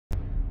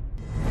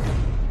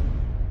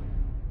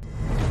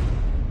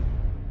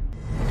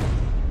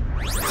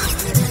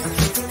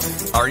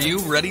Are you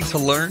ready to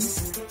learn?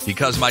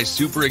 Because my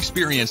super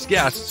experienced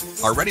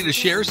guests are ready to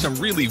share some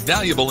really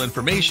valuable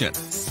information.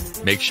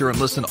 Make sure and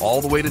listen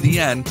all the way to the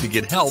end to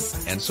get help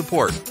and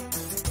support.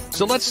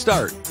 So let's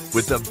start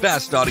with the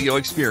best audio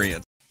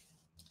experience.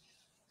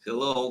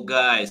 Hello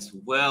guys,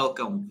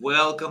 welcome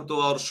to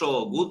our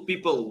show. Good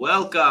people,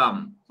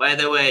 welcome. By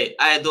the way,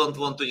 I don't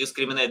want to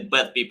discriminate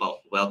bad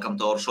people. Welcome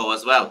to our show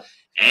as well.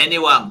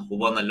 Anyone who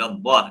wanna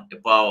learn more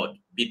about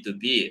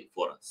B2B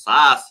for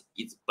SaaS,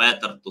 it's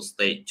better to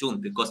stay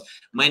tuned because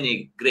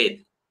many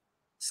great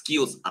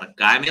skills are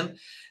coming.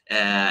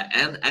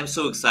 And I'm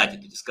so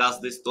excited to discuss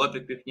this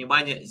topic with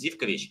Nemanja.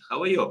 Zivkovic,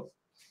 how are you?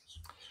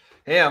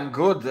 Hey, I'm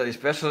good,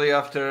 especially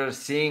after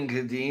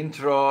seeing the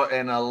intro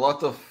and a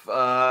lot of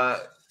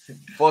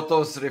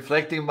photos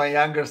reflecting my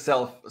younger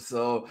self.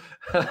 So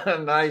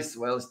nice.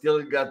 Well,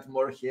 still got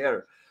more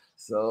hair.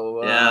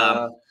 So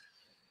Yeah,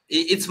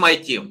 it's my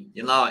team.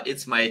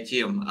 It's my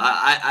team.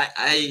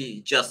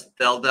 I just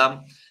tell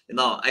them,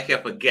 I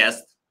have a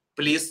guest.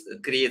 Please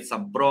create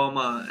some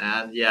promo,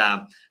 and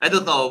yeah, I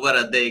don't know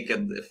where they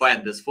can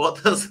find these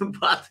photos,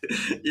 but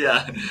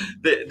yeah,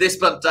 they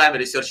spend time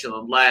researching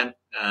online,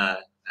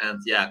 and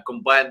yeah,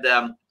 combine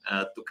them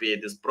to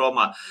create this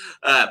promo.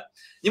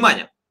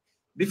 Nemanja,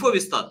 before we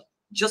start,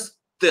 just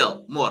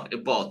tell more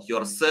about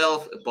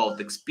yourself,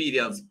 about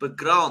experience,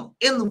 background,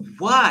 and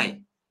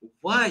why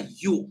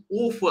you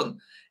often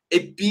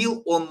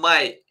appeal on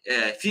my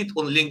feed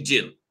on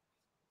LinkedIn.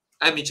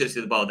 I'm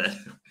interested about that.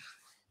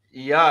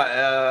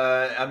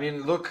 yeah, I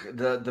mean, look,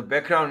 the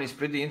background is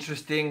pretty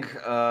interesting.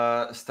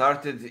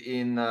 Started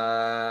in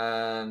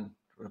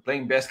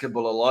playing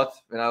basketball a lot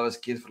when I was a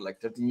kid for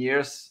like 13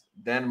 years.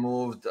 Then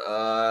moved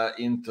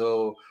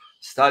into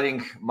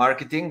studying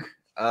marketing.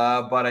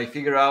 But I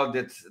figured out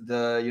that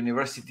the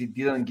university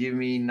didn't give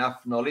me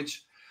enough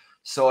knowledge.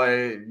 So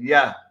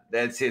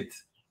that's it.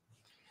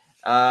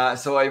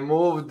 So I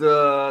moved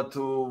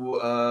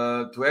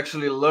to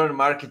actually learn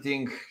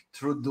marketing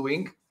through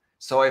doing.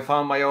 So I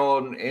found my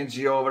own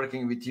NGO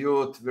working with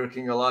youth,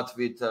 working a lot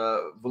with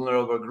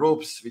vulnerable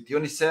groups, with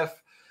UNICEF,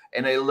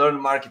 and I learned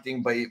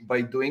marketing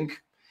by doing.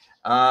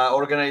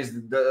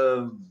 Organized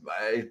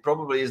it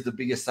probably is the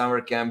biggest summer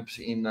camp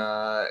in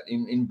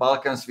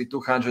Balkans with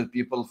 200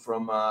 people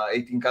from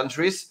 18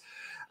 countries.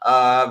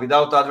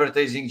 Without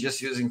advertising,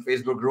 just using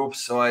Facebook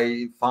groups. So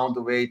I found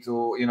a way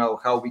to,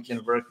 how we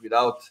can work with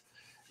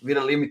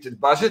a limited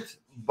budget.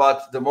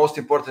 But the most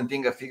important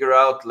thing I figure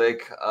out,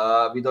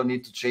 we don't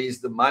need to chase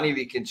the money.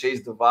 We can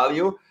chase the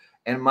value,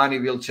 and money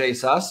will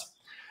chase us.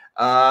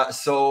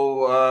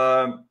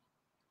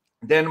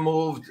 Then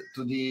moved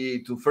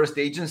to first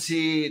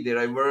agency that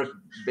I worked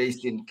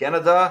based in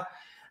Canada.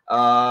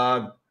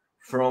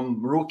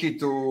 From rookie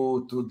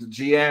to the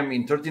GM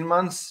in 13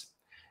 months.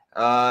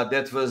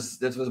 That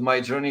was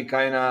my journey,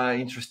 kind of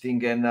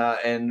interesting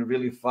and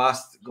really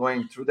fast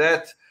going through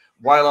that.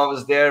 While I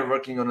was there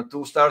working on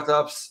 2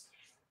 startups,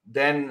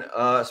 then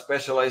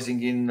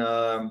specializing in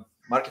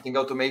marketing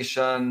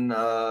automation,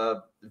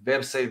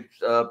 website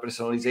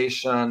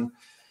personalization,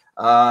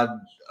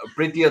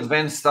 pretty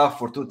advanced stuff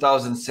for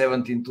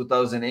 2017,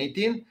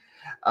 2018.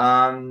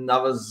 I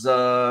was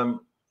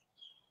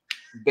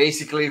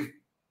basically,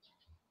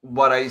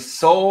 what I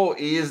saw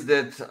is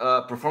that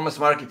performance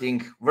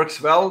marketing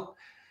works well.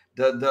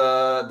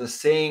 The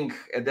saying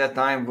at that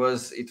time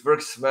was, it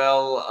works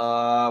well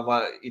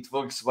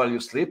while you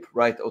sleep,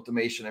 right?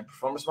 Automation and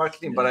performance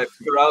marketing. But I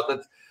figured out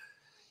that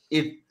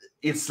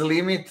its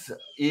limit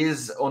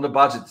is on the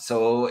budget.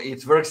 So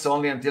it works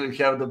only until you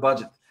have the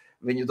budget.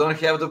 When you don't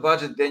have the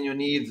budget, then you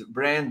need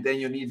brand, then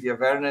you need the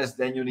awareness,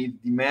 then you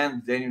need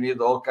demand, then you need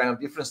all kind of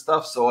different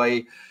stuff. So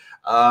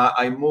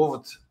I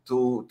moved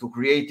to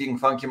creating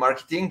funky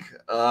marketing.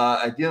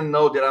 I didn't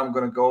know that I'm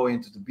going to go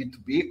into the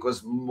B2B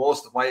because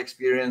most of my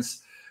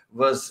experience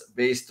was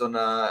based on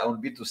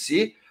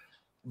B2C.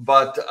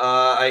 But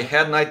I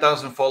had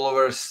 9,000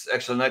 followers,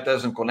 actually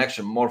 9,000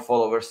 connection, more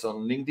followers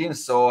on LinkedIn.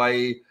 So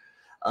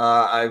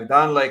I've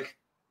done like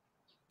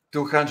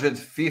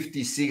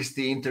 250,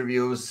 60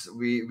 interviews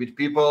with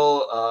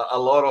people, a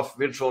lot of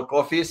virtual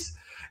coffees.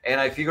 And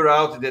I figure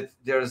out that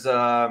there's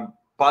a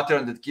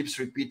pattern that keeps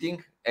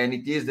repeating. And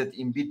it is that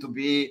in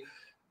B2B,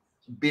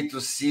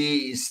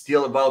 B2C is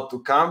still about to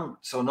come.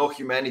 So no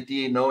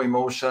humanity, no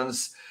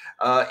emotions.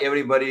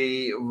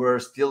 Everybody were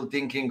still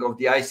thinking of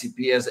the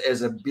ICP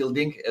as a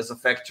building, as a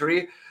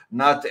factory,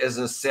 not as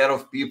a set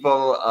of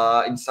people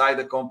inside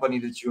the company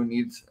that you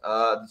need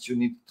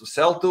to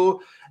sell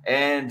to,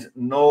 and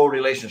no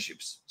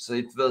relationships. So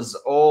it was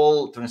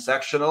all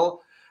transactional.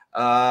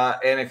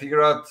 And I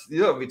figure out,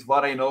 with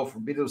what I know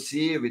from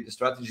B2C, with the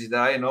strategies that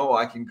I know,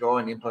 I can go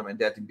and implement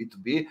that in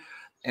B2B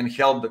and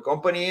help the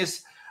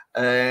companies.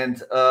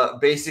 And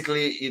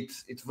basically,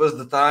 it was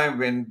the time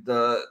when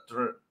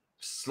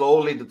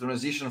slowly the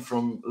transition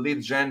from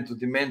lead gen to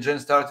demand gen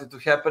started to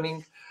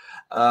happening.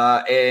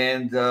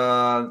 And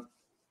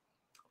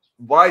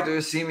why do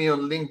you see me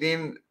on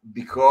LinkedIn?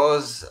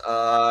 Because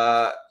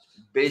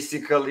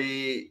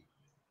basically,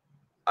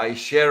 I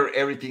share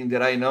everything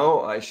that I know.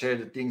 I share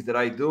the things that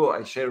I do.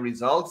 I share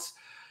results.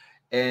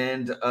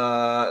 And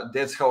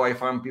that's how I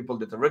find people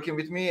that are working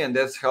with me. And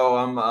that's how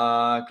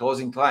I'm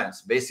closing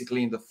clients.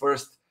 Basically, in the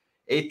first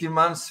 18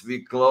 months,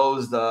 we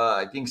closed,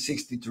 I think,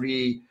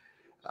 63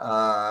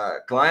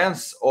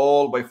 clients,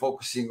 all by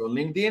focusing on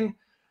LinkedIn.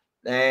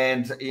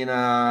 And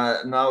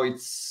now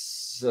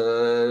it's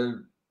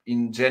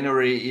in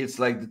January, it's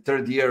like the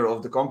third year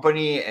of the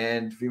company,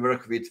 and we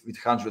work with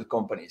 100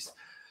 companies.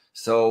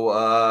 So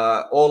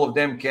all of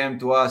them came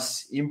to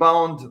us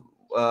inbound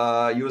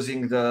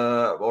using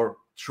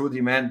through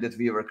demand that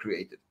we were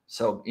created.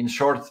 So in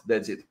short,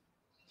 that's it.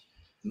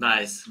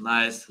 Nice.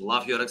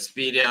 Love your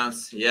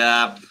experience.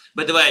 Yeah.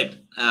 By the way,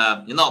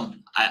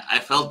 I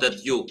felt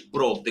that you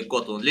broke the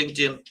code on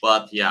LinkedIn,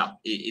 but yeah,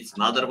 it's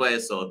another way,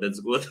 so that's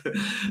good.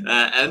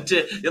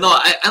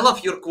 I love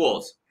your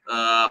quotes,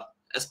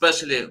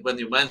 especially when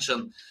you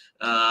mention,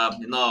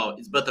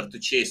 it's better to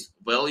chase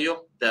value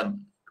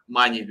than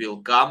money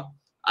will come.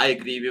 I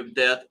agree with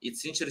that.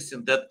 It's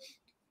interesting that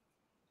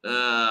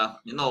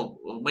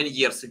many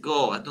years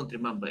ago, I don't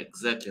remember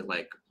exactly,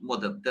 like more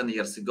than 10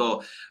 years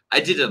ago, I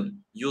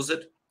didn't use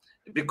it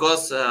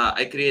because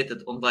I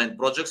created online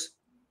projects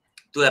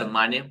to earn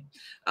money.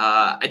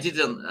 I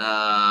didn't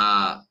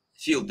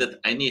feel that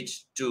I need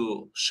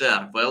to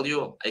share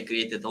value. I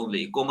created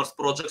only e-commerce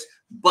projects,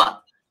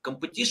 but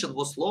competition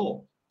was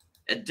low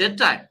at that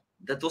time.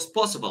 That was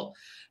possible.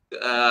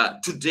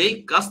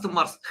 Today,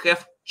 customers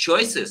have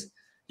choices.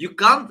 You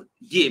can't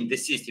game the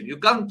system. You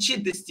can't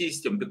cheat the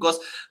system because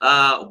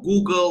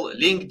Google,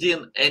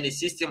 LinkedIn, any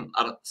system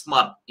are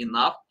smart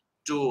enough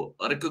to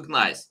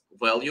recognize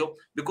value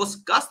because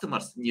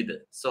customers need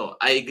it. So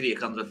I agree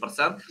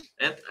 100%.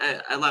 And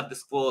I love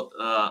this quote,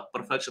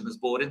 perfection is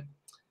boring.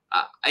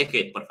 I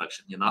hate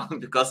perfection,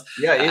 because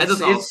I don't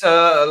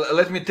know.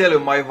 Let me tell you,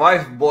 my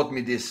wife bought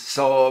me this,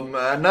 so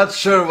I'm not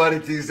sure what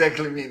it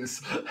exactly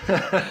means.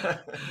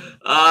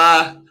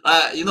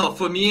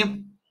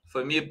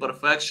 For me,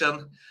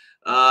 perfection,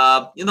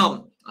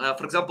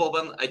 for example,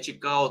 when I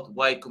check out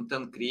why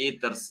content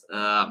creators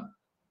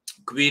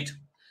quit,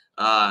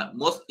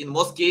 in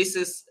most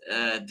cases,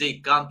 they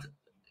can't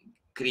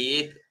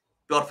create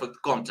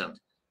perfect content.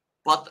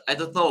 But I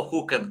don't know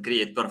who can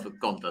create perfect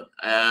content.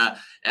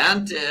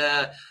 And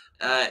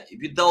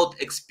without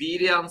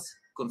experience,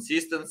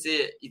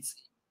 consistency, it's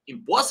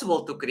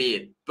impossible to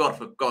create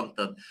perfect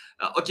content.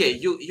 Okay,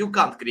 you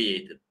can't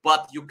create it,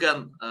 but you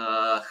can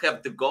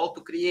have the goal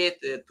to create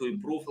it, to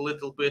improve a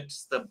little bit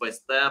step by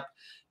step.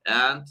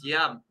 And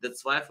yeah,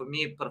 that's why for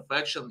me,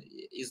 perfection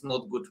is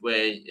not good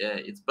way.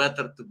 It's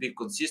better to be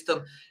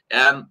consistent,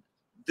 and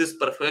this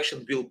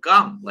perfection will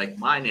come like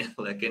money,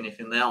 like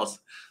anything else.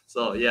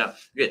 So yeah,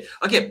 great.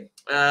 Okay,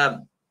 I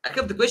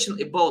have the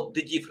question about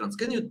the difference.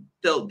 Can you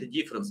tell the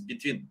difference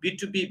between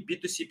B2B,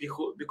 B2C,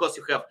 because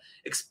you have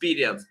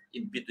experience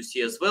in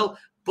B2C as well,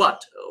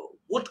 but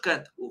what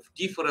kind of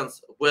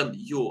difference when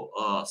you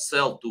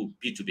sell to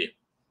B2B?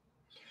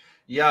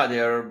 Yeah,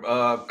 there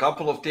are a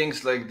couple of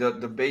things. Like the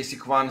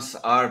basic ones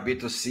are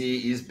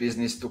B2C is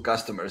business to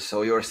customers.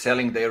 So you're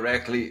selling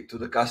directly to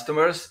the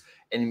customers,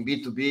 and in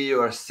B2B you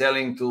are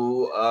selling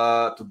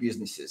to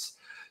businesses.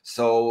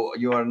 So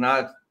you are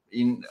not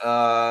in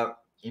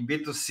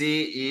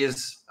B2C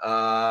is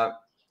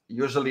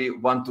usually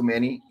one to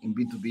many. In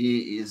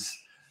B2B is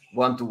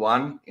one to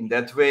one in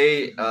that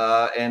way.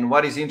 And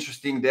what is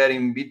interesting there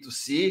in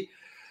B2C,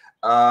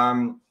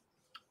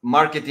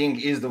 marketing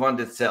is the one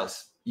that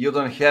sells. You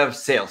don't have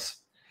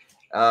sales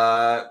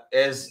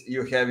as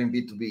you have in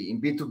B2B.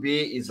 In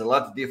B2B is a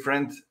lot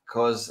different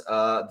because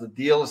the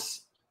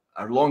deals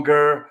are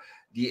longer.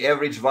 The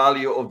average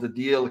value of the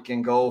deal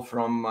can go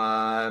from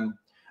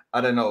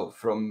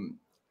from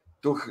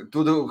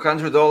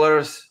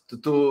 $200 to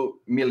 $2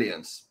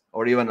 million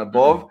or even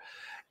above.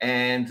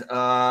 And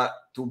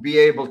to be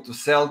able to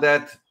sell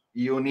that,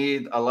 you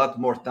need a lot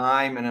more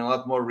time and a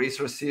lot more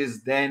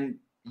resources than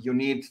you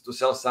need to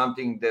sell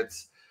something that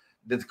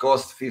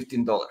costs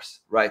 $15,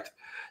 right?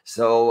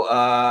 So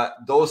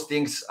those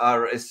things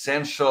are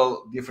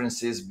essential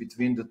differences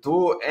between the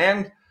two.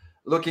 And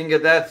looking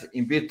at that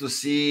in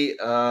B2C,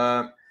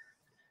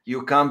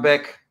 you come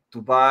back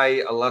to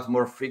buy a lot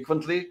more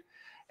frequently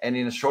and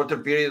in a shorter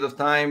period of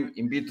time.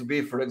 In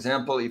B2B, for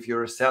example, if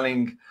you're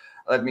selling,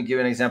 let me give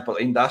an example,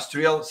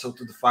 industrial, so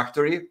to the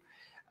factory,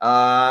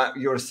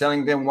 you're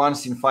selling them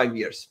once in 5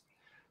 years.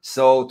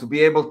 So to be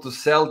able to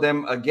sell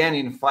them again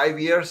in 5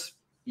 years,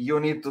 you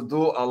need to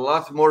do a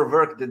lot more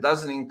work that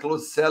doesn't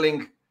include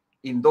selling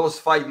in those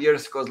 5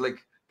 years, because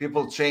like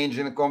people change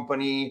in a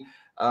company,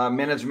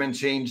 management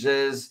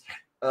changes,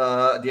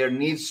 their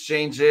needs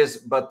changes.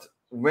 But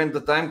when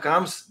the time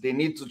comes, they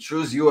need to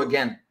choose you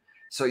again.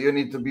 So you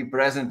need to be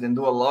present and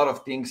do a lot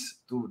of things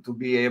to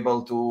be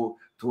able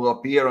to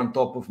appear on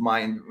top of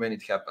mind when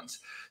it happens.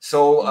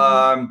 So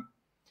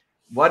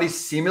what is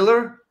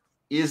similar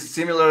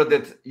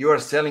that you are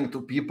selling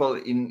to people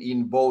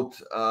in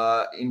both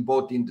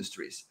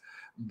industries,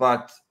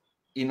 but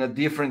in a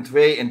different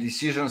way, and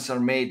decisions are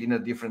made in a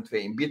different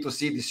way. In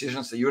B2C,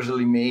 decisions are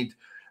usually made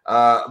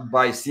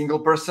by a single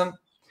person.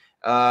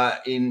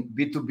 In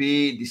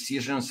B2B,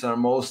 decisions are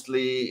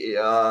mostly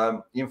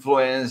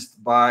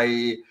influenced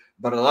by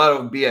a lot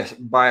of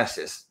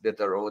biases that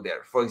are over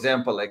there. For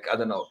example, like, I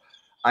don't know,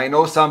 I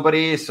know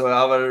somebody, so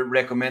I will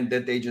recommend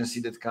that agency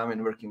that come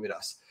and working with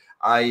us.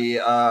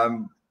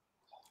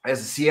 As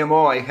a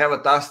CMO, I have a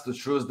task to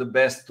choose the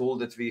best tool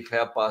that will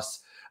help us,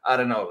 I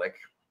don't know, like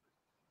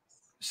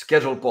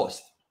schedule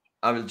post.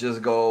 I will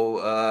just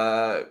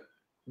go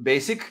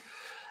basic.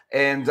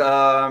 And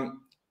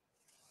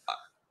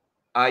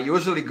I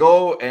usually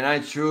go and I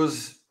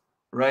choose,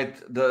 right,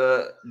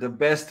 the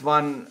best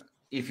one.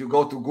 If you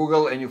go to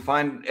Google and you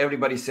find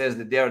everybody says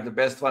that they are the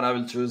best one, I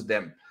will choose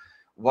them.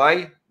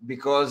 Why?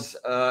 Because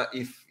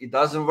if it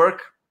doesn't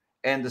work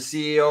and the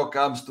CEO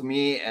comes to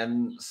me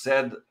and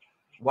said,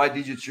 why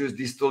did you choose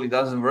this tool? It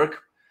doesn't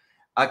work.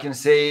 I can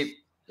say,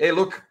 hey,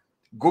 look,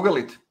 Google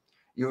it.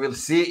 You will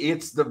see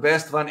it's the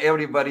best one.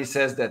 Everybody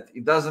says that.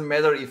 It doesn't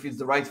matter if it's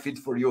the right fit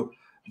for you,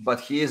 but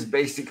he is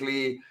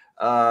basically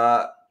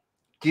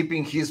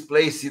keeping his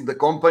place in the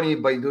company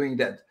by doing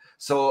that.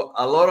 So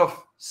a lot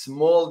of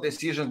small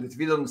decisions that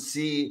we don't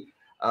see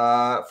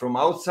from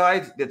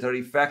outside that are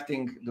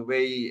affecting the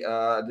way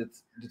that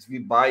we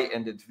buy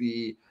and that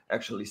we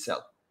actually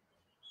sell.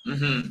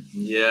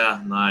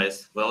 Yeah,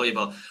 nice,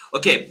 valuable.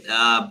 Okay,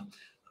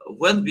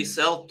 when we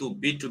sell to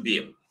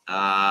B2B,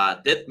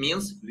 that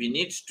means we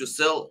need to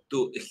sell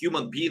to a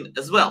human being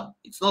as well.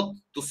 It's not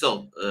to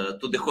sell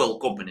to the whole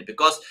company,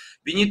 because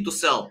we need to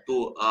sell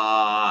to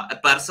a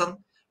person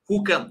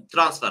who can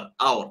transfer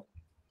our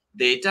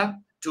data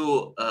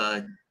to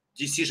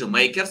decision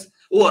makers,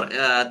 or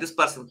this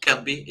person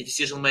can be a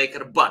decision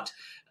maker, but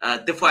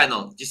the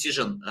final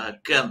decision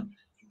can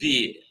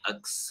be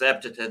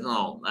accepted, I don't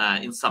know,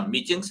 in some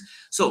meetings.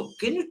 So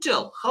can you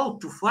tell how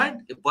to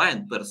find a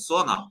buying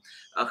persona,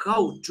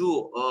 how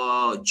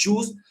to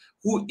choose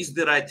who is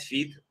the right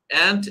fit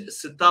and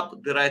set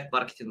up the right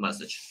marketing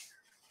message?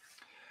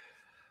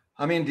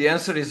 I mean, the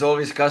answer is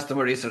always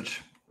customer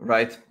research,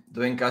 right?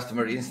 Doing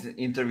customer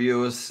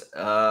interviews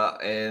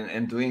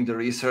and doing the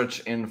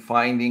research and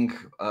finding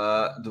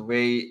the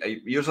way.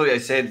 Usually I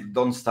said,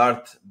 don't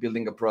start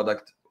building a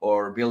product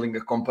or building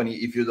a company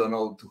if you don't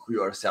know to who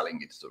you are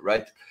selling it to,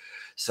 right?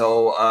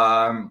 So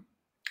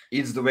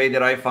it's the way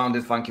that I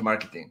founded Funky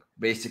Marketing.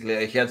 Basically,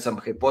 I had some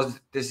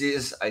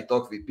hypotheses. I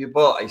talked with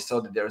people. I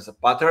saw that there's a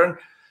pattern.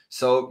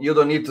 So you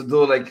don't need to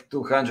do like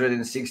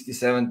 260,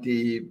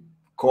 70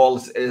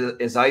 calls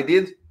as I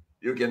did.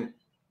 You can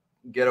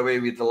get away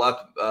with a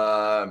lot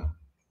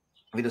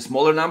with a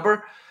smaller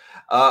number.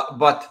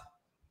 But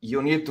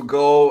you need to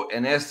go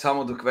and ask some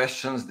of the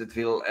questions that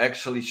will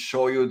actually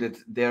show you that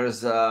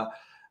there's a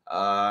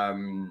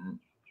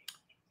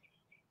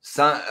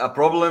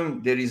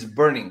problem that is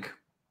burning.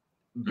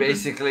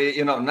 Basically,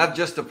 you know, not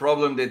just a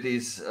problem that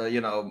is,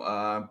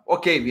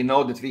 okay, we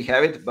know that we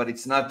have it, but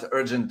it's not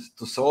urgent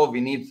to solve.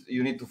 You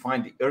need to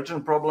find the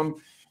urgent problem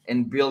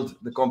and build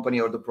the company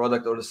or the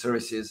product or the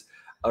services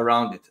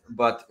around it.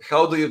 But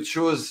how do you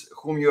choose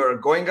whom you are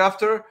going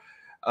after?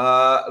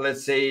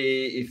 Let's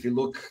say if you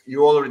look,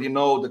 you already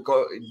know the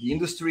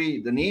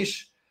industry, the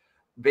niche.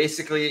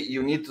 Basically,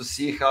 you need to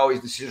see how is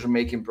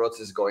decision-making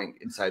process going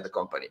inside the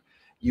company.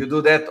 You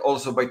do that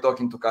also by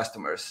talking to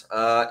customers.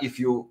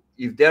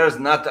 If there's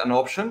not an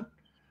option,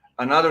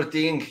 another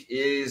thing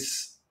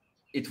is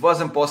it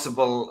wasn't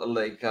possible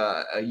like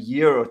a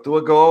year or two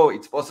ago.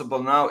 It's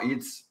possible now.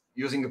 It's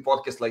using a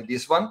podcast like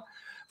this one.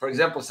 For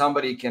example,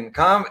 somebody can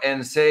come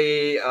and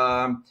say,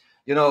 I've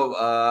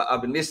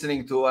been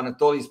listening to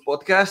Anatoly's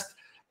podcast,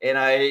 and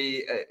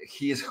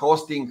he is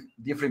hosting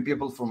different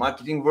people from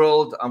marketing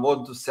world. I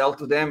want to sell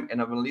to them,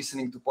 and I've been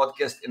listening to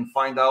podcast and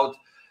find out,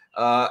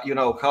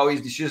 how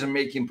is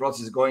decision-making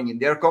process going in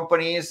their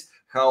companies?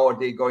 How are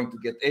they going to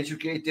get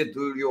educated?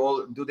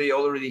 Do they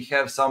already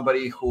have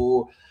somebody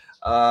who,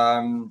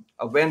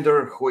 a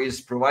vendor who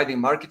is providing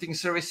marketing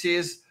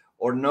services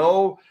or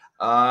no?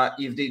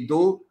 If they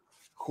do,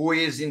 who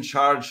is in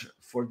charge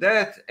for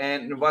that,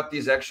 and what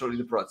is actually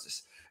the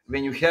process?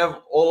 When you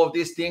have all of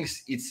these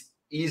things, it's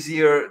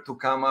easier to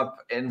come up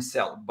and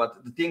sell.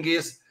 But the thing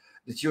is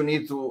that you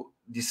need to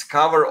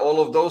discover all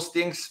of those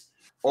things.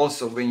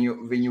 Also, when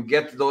you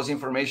get those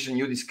information,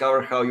 you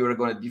discover how you are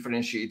going to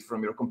differentiate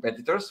from your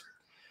competitors.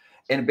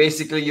 And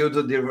basically, you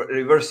do the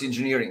reverse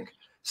engineering.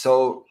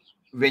 So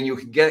when you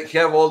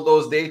have all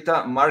those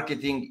data,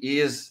 marketing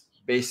is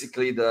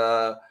basically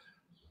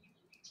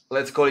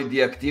let's call it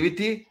the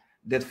activity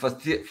that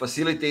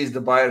facilitates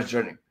the buyer's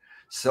journey.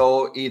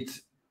 So it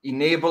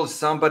enables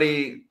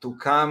somebody to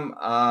come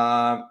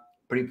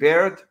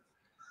prepared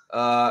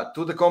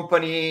to the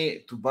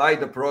company to buy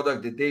the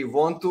product that they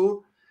want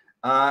to,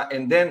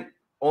 and then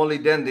only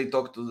then they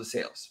talk to the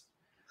sales.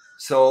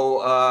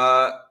 So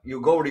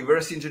you go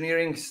reverse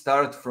engineering,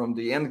 start from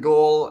the end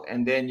goal,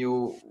 and then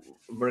you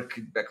work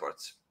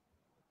backwards.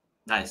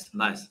 Nice,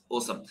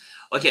 awesome.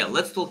 Okay,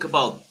 let's talk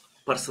about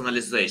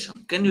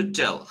personalization. Can you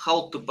tell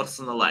how to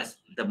personalize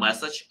the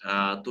message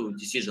to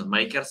decision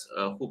makers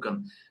who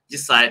can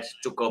decide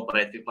to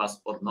cooperate with us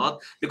or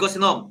not? Because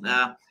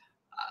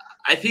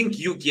I think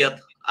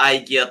I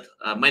get,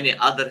 many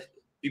other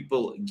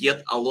people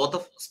get a lot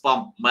of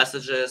spam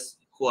messages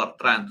who are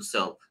trying to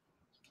sell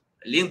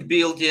link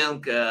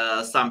building,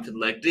 something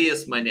like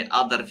this, many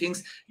other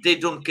things. They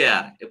don't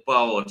care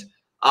about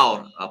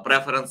our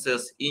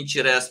preferences,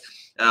 interests.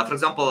 For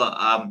example,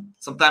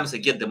 sometimes I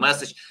get the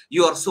message,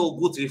 you are so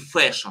good with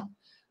fashion.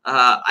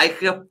 I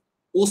have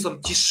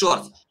awesome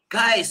t-shirts.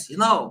 Guys,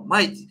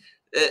 my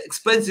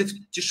expensive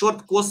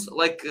t-shirt costs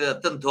like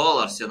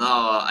 $10.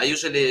 I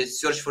usually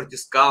search for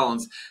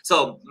discounts.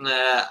 So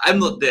I'm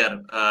not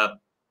there.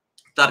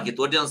 Target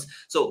audience.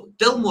 So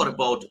tell more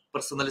about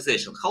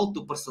personalization, how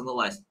to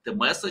personalize the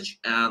message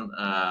and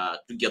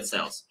to get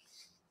sales.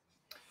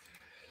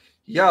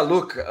 Yeah,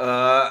 look,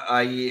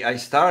 I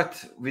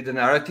start with the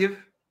narrative,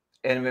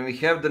 and when we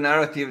have the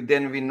narrative,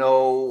 then we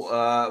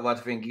know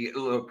what we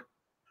look.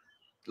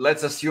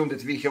 Let's assume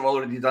that we have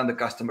already done the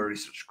customer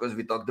research because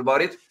we talked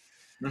about it.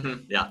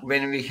 Yeah.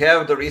 When we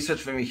have the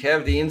research, when we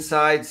have the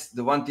insights,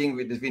 the one thing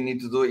that we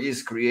need to do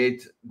is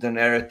create the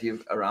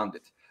narrative around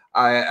it.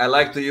 I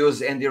like to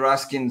use Andy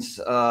Ruskin's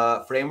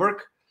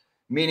framework,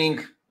 meaning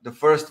the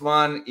first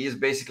one is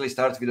basically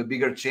start with a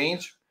bigger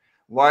change.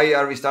 Why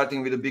are we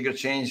starting with a bigger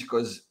change?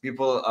 Because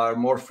people are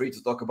more free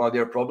to talk about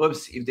their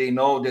problems if they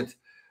know that,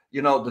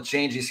 the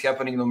change is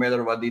happening no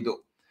matter what they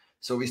do.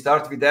 So we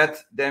start with that.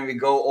 Then we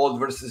go old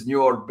versus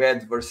new or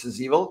bad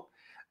versus evil,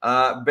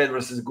 bad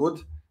versus good,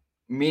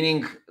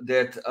 meaning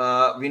that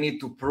we need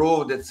to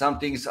prove that some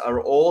things are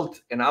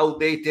old and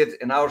outdated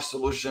and our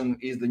solution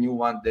is the new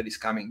one that is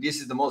coming. This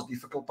is the most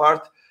difficult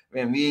part,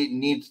 when we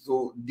need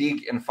to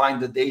dig and find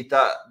the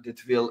data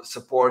that will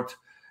support,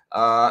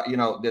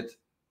 that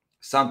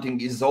something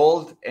is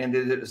old and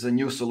there is a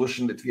new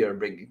solution that we are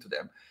bringing to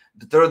them.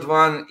 The third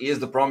one is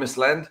the promised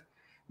land,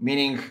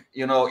 meaning,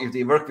 if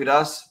they work with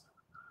us,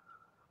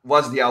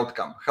 what's the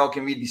outcome? How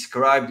can we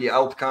describe the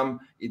outcome?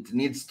 It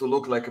needs to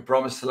look like a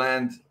promised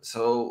land,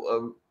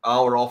 so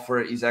our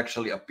offer is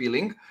actually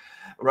appealing,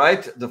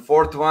 right? The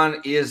fourth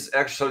one is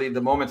actually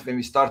the moment when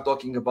we start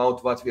talking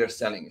about what we are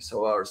selling,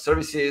 so our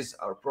services,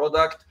 our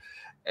product.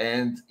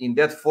 And in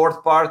that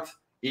fourth part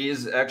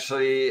is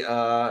actually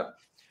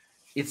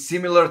it's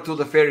similar to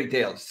the fairy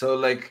tale. So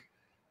like,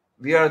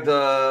 we are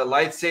the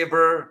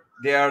lightsaber,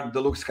 they are the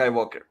Luke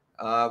Skywalker.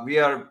 We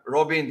are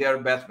Robin, they are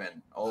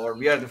Batman, or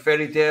we are the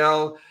fairy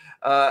tale,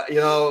 they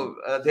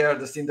are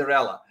the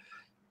Cinderella,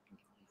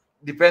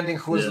 depending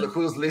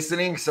who's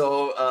listening.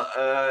 So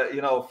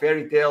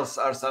fairy tales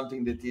are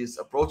something that is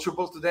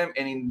approachable to them,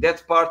 and in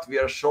that part we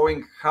are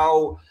showing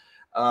how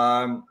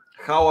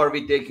are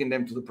we taking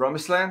them to the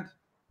promised land,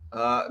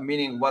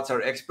 meaning what's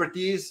our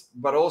expertise,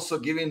 but also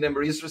giving them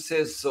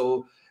resources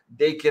so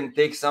they can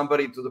take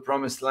somebody to the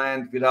promised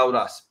land without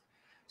us.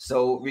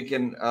 So we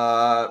can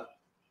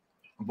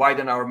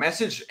widen our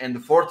message. And the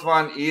fourth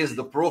one is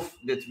the proof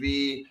that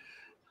we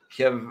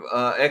have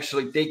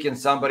actually taken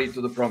somebody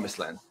to the promised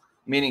land,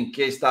 meaning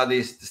case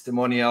studies,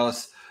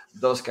 testimonials,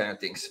 those kind of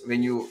things.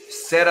 When you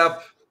set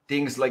up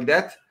things like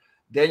that,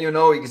 then you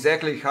know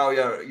exactly how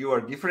you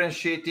are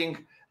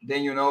differentiating.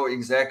 Then you know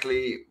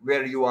exactly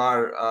where you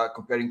are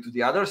comparing to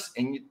the others.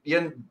 And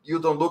you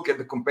don't look at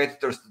the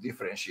competitors to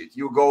differentiate.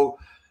 You go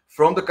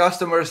from the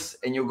customers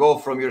and you go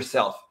from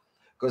yourself.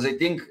 Because I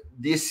think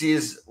this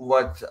is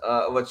what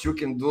you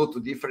can do to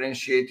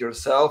differentiate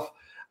yourself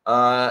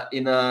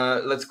in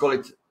a, let's call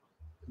it,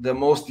 the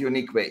most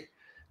unique way.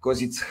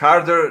 Because it's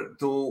harder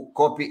to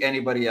copy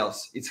anybody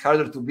else. It's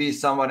harder to be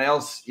someone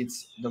else.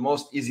 It's the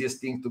most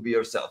easiest thing to be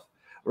yourself,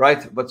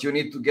 right? But you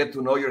need to get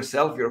to know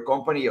yourself, your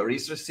company, your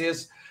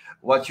resources,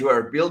 what you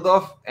are built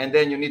of, and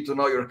then you need to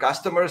know your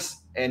customers.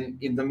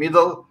 And in the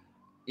middle,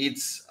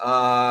 it's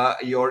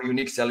your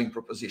unique selling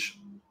proposition.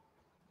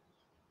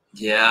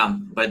 Yeah,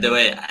 by the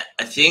way,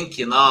 I think,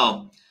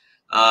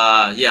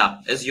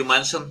 as you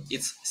mentioned,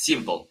 it's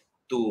simple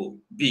to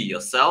be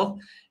yourself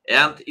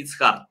and it's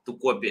hard to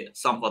copy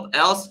someone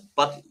else,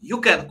 but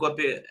you can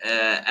copy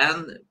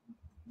and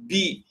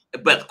be a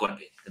bad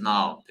copy,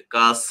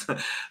 because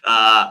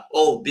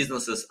all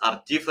businesses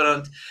are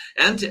different.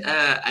 And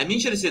I'm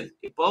interested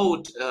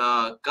about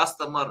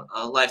customer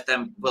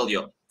lifetime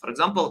value. For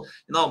example,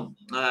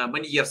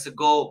 many years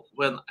ago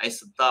when I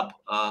set up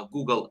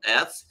Google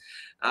Ads,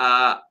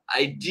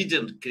 I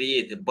didn't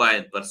create a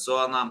buying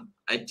persona.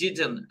 I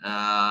didn't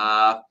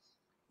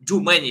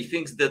do many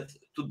things that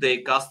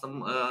today custom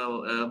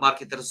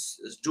marketers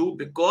do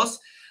because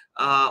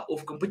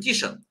of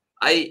competition.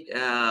 I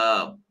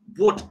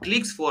bought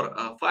clicks for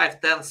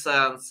 5-10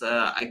 cents.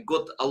 I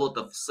got a lot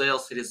of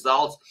sales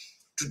results.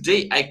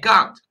 Today I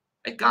can't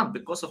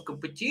because of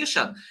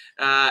competition,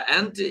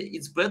 and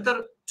it's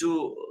better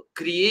to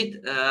create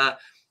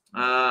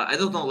I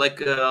don't know,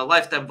 like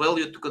lifetime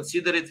value, to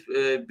consider it.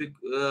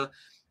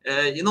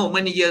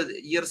 Many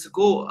years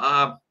ago,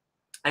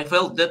 I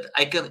felt that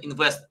I can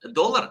invest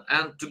 $1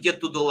 and to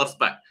get $2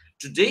 back.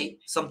 Today,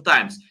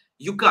 sometimes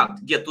you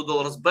can't get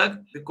 $2 back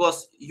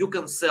because you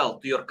can sell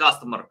to your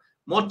customer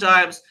more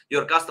times.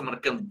 Your customer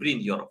can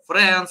bring your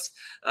friends.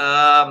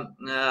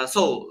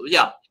 So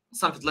yeah,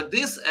 something like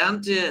this,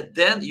 and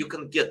then you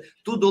can get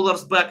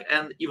 $2 back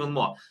and even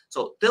more.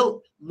 So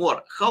tell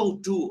more how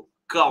to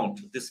count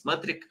this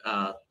metric,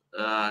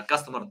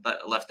 customer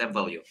lifetime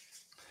value.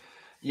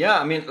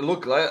 Yeah, I mean,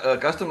 look,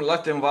 customer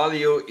lifetime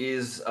value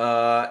is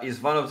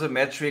one of the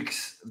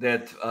metrics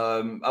that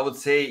I would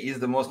say is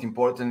the most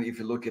important if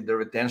you look at the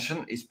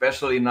retention,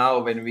 especially now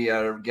when we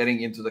are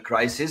getting into the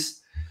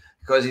crisis,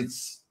 because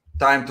it's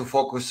time to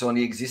focus on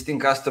the existing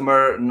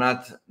customer,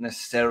 not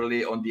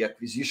necessarily on the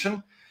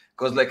acquisition,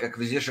 because like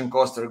acquisition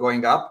costs are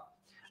going up.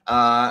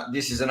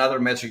 This is another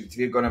metric that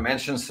we're going to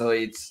mention, so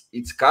it's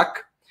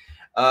CAC.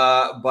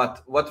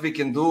 But what we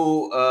can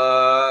do,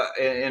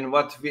 and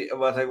what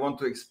I want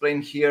to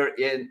explain here,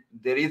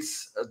 there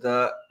is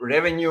the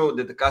revenue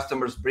that the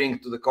customers bring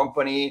to the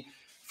company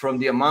from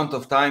the amount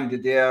of time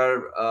that they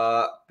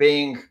are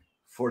paying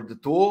for the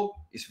tool,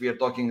 if we are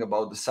talking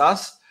about the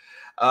SaaS.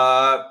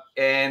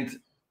 And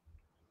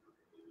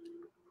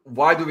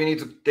why do we need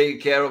to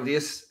take care of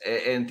this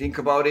and think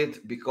about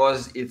it?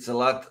 Because it's a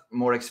lot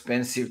more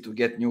expensive to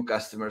get new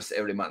customers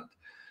every month.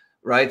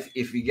 Right?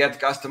 If we get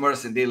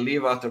customers and they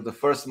leave after the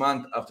first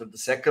month, after the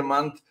second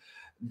month,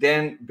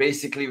 then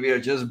basically we are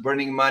just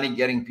burning money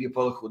getting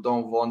people who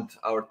don't want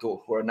our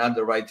tool, who are not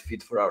the right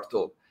fit for our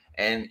tool.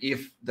 And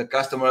if the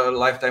customer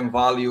lifetime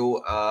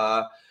value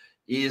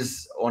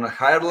is on a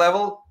higher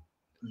level,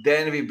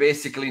 then we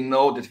basically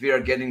know that we are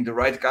getting the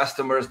right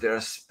customers. They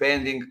are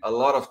spending a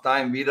lot of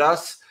time with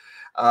us.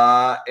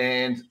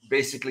 And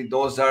basically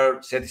those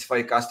are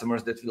satisfied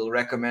customers that will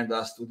recommend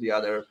us to the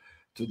other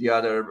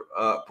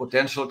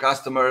potential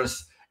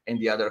customers and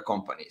the other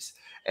companies.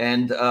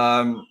 And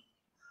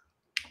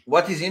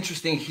what is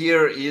interesting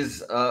here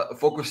is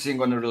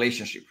focusing on a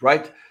relationship,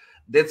 right?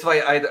 That's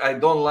why I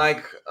don't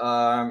like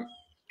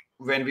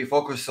when we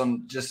focus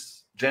on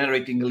just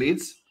generating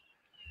leads,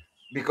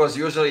 because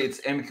usually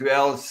it's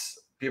MQLs,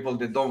 people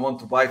that don't want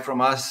to buy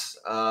from us.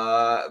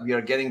 We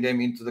are getting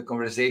them into the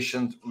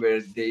conversation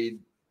where they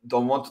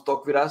don't want to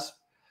talk with us.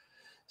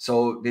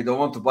 So they don't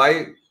want to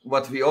buy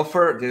what we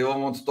offer. They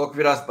don't want to talk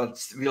with us,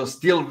 but we're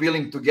still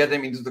willing to get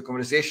them into the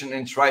conversation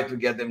and try to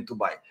get them to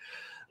buy,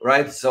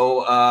 right?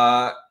 So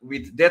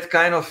with that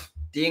kind of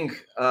thing,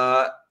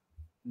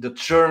 the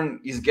churn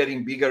is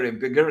getting bigger and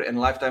bigger, and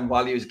lifetime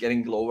value is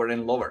getting lower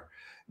and lower,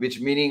 which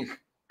meaning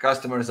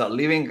customers are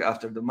leaving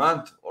after the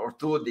month or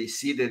two. They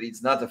see that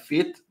it's not a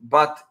fit.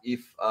 But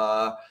if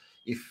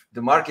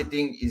the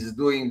marketing is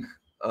doing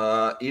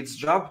its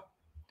job,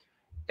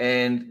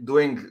 and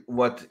doing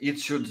what it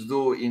should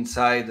do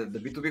inside the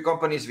B2B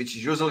companies, which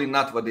is usually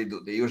not what they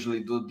do. They usually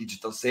do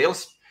digital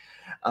sales.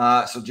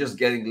 So just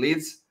getting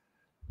leads.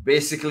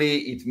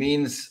 Basically, it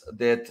means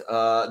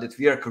that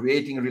we are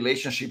creating a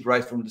relationship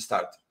right from the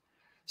start.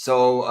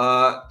 So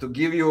to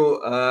give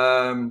you,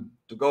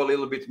 to go a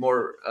little bit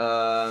more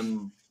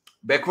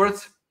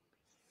backwards,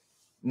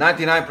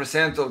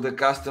 99% of the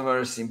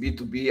customers in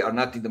B2B are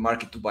not in the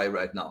market to buy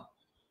right now.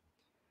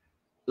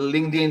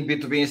 LinkedIn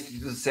B2B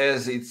Institute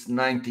says it's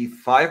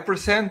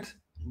 95%,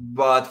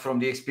 but from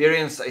the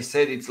experience, I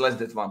said it's less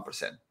than 1%.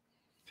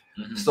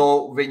 Mm-hmm.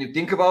 So when you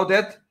think about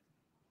that,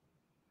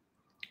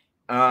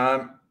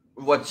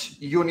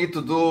 what you need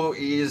to do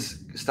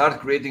is start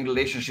creating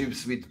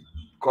relationships with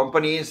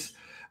companies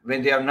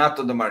when they are not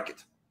on the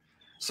market.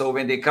 So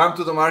when they come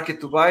to the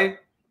market to buy,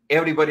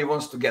 everybody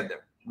wants to get them,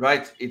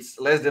 right? It's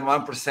less than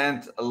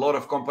 1%. A lot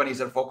of companies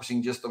are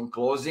focusing just on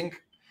closing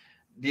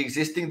the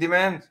existing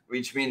demand,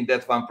 which means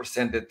that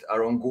 1% that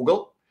are on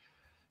Google.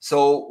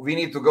 So we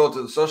need to go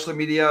to the social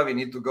media, we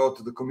need to go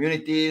to the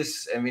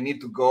communities, and we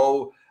need to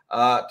go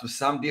to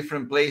some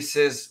different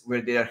places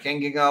where they are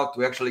hanging out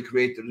to actually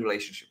create a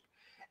relationship.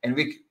 And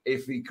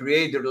if we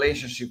create the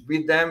relationship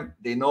with them,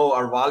 they know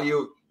our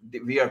value.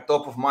 We are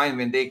top of mind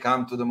when they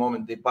come to the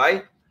moment they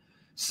buy.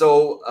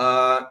 So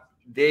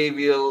they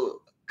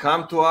will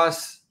come to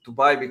us to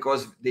buy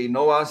because they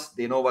know us,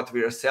 they know what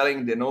we are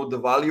selling, they know the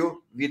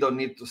value. We don't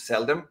need to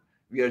sell them.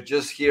 We are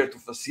just here to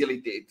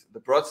facilitate the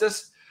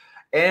process.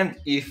 And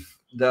if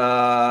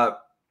the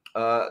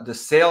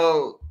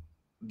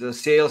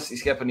sales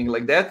is happening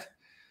like that,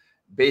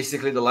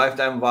 basically the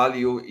lifetime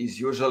value is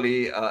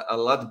usually a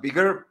lot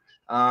bigger.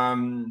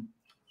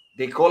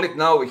 They call it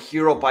now a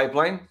hero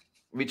pipeline,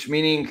 which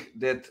meaning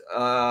that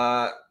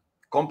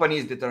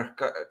companies that are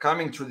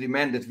coming through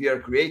demand that we are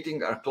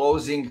creating are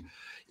closing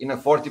in a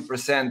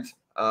 40%.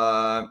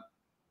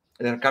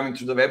 They're coming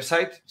to the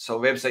website. So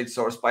website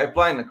source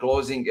pipeline are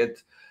closing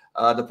at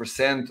the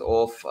percent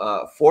of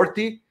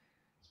 40.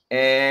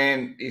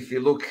 And if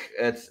you look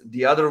at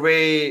the other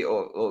way,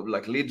 or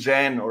like lead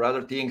gen or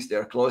other things,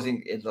 they're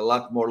closing at a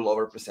lot more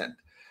lower percent,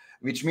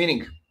 which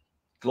meaning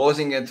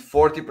closing at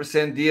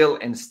 40% deal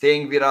and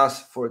staying with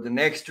us for the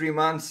next 3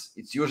 months,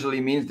 it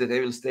usually means that they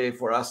will stay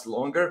for us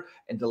longer,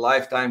 and the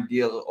lifetime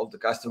deal of the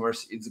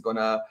customers is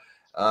gonna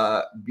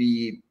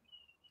be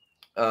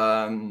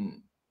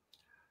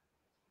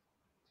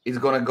it's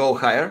gonna go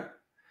higher.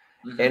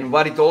 And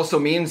what it also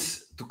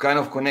means to kind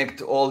of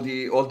connect all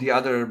the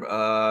other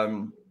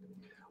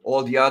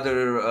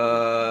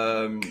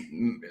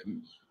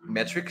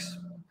metrics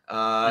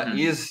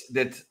is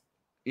that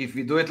if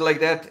we do it like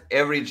that,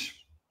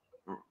 average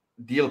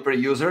deal per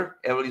user,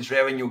 average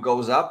revenue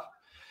goes up,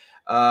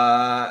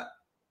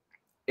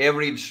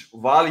 average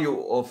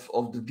value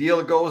of the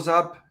deal goes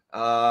up,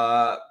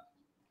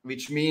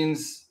 which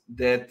means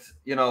that,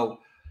 you know,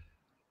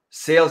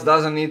 sales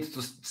doesn't need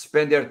to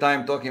spend their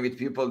time talking with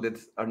people that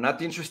are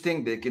not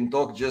interesting. They can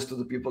talk just to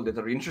the people that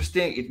are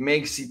interesting. It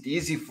makes it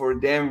easy for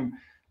them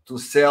to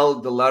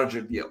sell the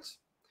larger deals,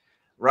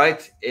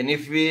 right? And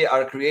if we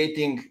are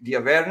creating the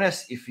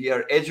awareness, if we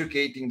are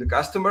educating the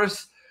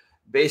customers,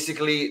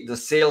 basically the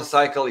sales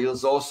cycle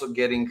is also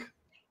getting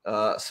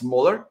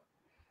smaller,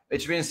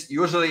 which means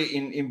usually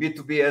in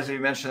B2B, as we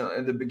mentioned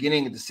in the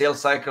beginning, the sales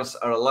cycles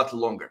are a lot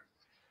longer.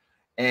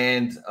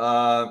 And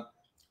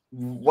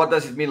what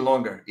does it mean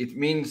longer? It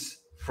means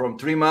from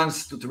 3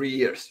 months to 3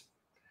 years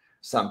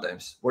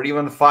sometimes, or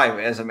even 5,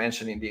 as I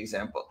mentioned in the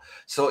example.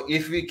 So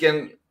if we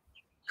can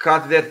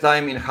cut that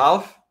time in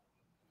half,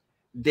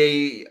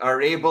 they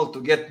are able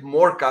to get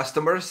more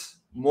customers,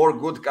 more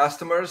good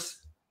customers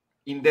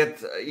in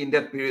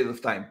that period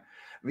of time,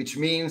 which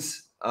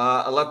means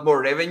a lot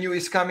more revenue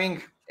is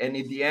coming, and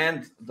in the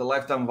end, the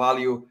lifetime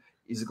value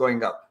is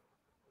going up.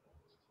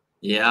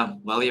 Yeah,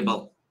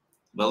 valuable.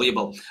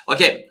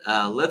 Okay,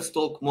 let's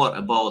talk more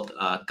about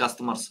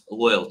customers'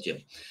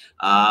 loyalty.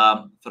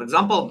 For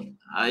example,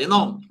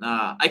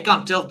 I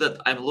can't tell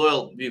that I'm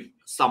loyal with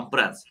some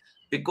brands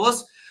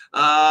because,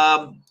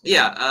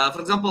 for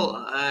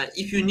example,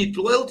 if you need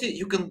loyalty,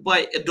 you can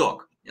buy a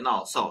dog,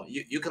 so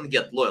you can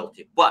get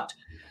loyalty. But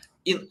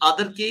in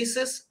other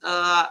cases,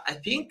 I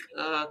think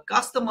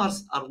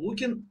customers are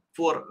looking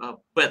for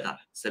better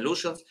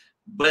solutions,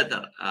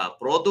 better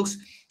products,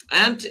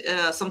 and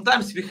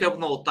sometimes we have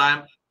no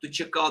time to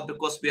check out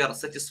because we are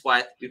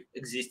satisfied with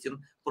existing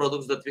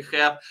products that we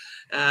have.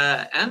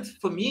 And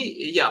for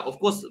me, of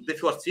course, the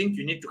first thing,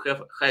 you need to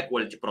have high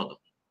quality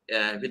product.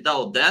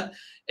 Without that,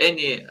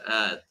 any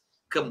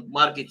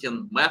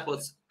marketing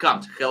methods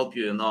can't help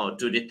you,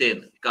 to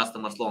retain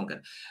customers longer.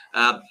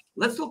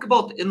 Let's talk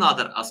about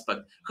another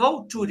aspect: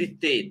 how to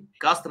retain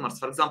customers.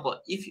 For example,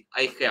 if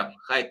I have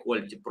high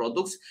quality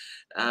products,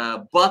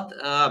 but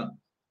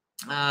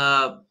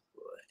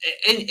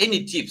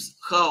any tips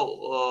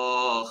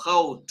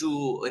how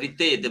to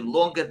retain them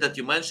longer? That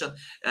you mentioned,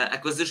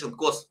 acquisition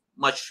costs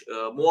much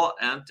more,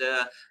 and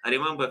I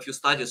remember a few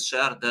studies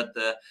share that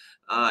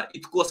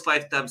it costs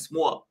 5 times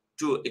more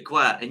to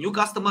acquire a new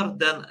customer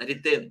than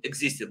retain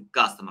existing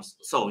customers.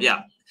 So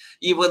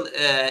even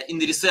in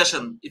the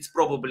recession, it's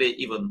probably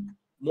even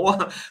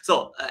more.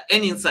 So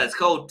any insights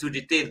how to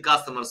retain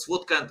customers?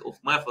 What kind of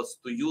methods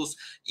to use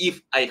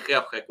if I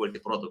have high quality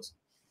products?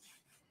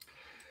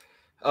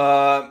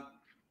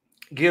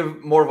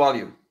 Give more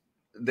value.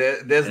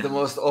 That's the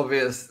most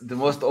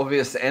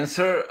obvious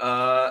answer.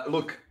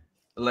 Look,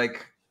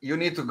 like, you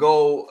need to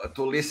go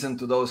to listen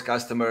to those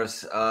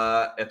customers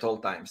at all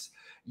times.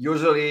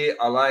 Usually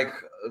I like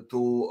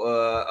to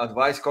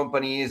advise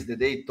companies that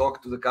they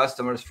talk to the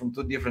customers from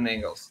 2 different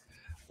angles.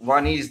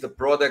 One is the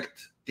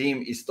product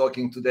team is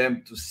talking to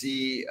them to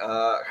see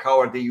how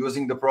are they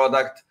using the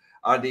product,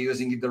 are they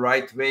using it the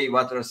right way,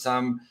 what are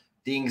some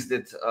things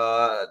that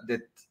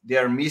they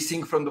are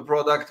missing from the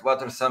product,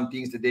 what are some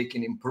things that they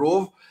can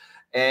improve.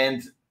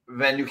 And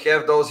when you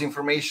have those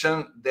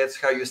information, that's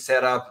how you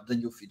set up the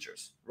new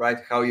features, right?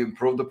 How you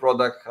improve the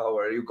product, how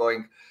are you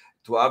going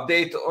to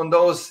update on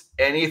those.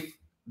 And if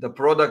the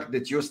product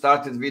that you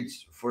started with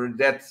for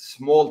that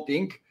small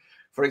thing,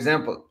 for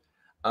example,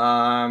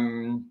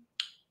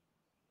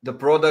 the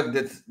product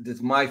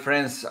that my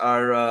friends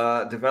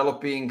are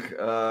developing,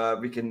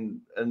 we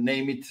can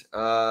name it,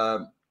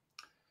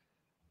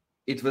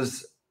 it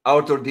was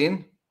authored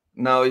in,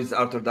 now it's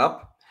authored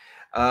up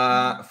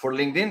for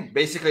LinkedIn.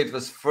 Basically, it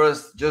was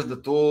first just the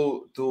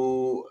tool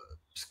to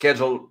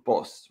schedule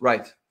posts,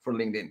 right, for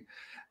LinkedIn,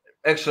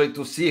 actually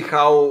to see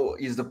how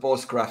is the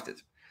post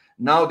crafted.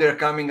 Now they're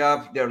coming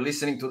up, they're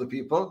listening to the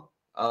people,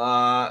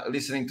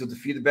 listening to the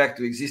feedback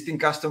to existing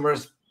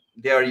customers.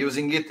 They are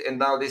using it, and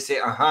now they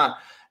say,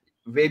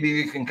 maybe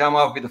we can come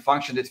up with a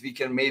function that we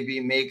can maybe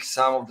make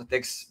some of the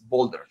text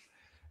bolder.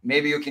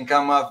 Maybe you can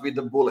come up with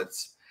the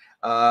bullets.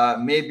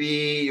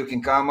 Maybe you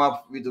can come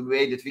up with a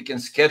way that we can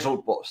schedule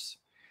posts.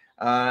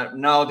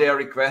 Now they are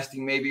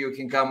requesting, maybe you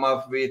can come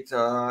up with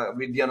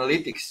the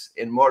analytics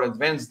and more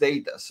advanced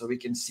data so we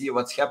can see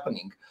what's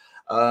happening.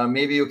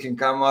 Maybe you can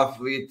come up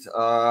with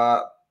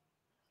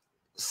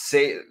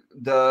say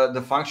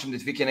the function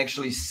that we can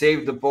actually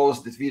save the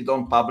posts that we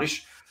don't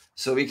publish,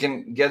 so we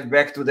can get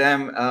back to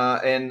them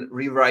and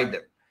rewrite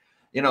them.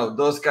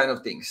 Those kind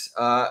of things.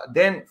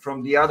 Then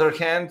from the other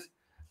hand,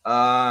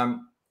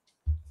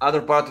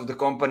 other part of the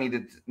company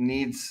that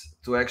needs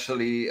to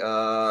actually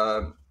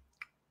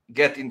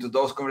get into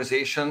those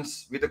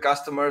conversations with the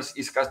customers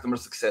is customer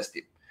success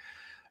team.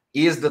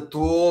 Is the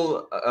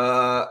tool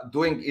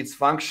doing its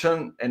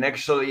function and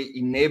actually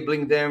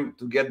enabling them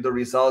to get the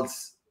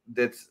results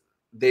that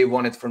they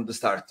wanted from the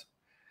start,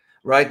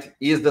 right?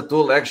 Is the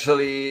tool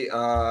actually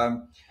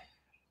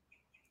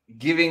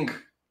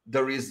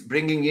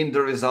bringing in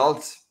the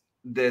results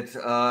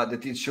that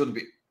it should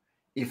be?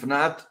 If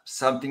not,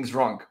 something's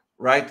wrong,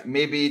 right?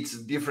 Maybe it's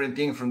a different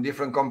thing from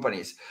different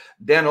companies.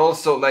 Then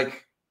also,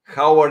 like,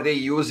 how are they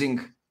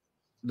using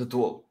the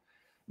tool?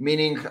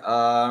 Meaning,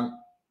 I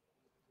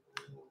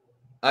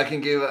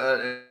can give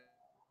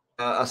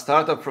a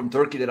startup from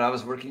Turkey that I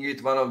was working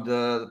with, one of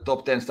the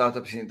top 10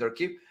 startups in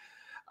Turkey.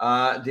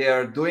 They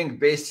are doing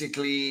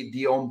basically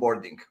the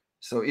onboarding.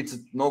 So it's a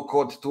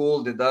no-code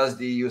tool that does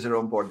the user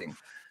onboarding.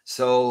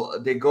 So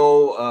they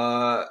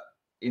go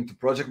into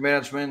project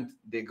management,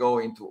 they go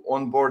into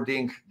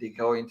onboarding, they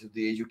go into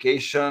the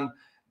education,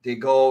 they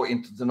go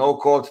into the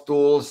no-code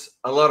tools,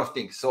 a lot of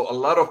things. So a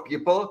lot of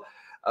people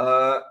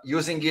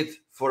using it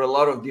for a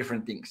lot of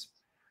different things.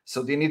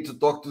 So they need to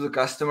talk to the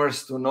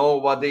customers to know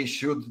what they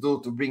should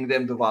do to bring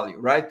them the value,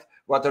 right?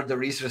 What are the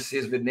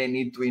resources that they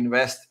need to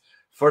invest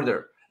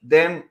further?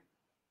 Then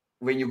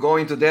when you go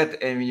into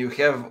that and you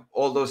have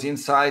all those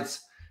insights,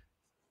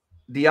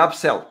 the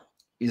upsell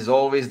is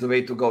always the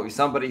way to go. If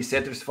somebody is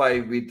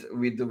satisfied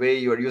with the way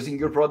you are using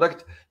your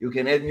product, you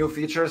can add new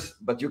features,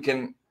 but you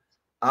can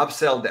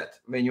upsell that.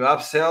 When you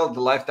upsell,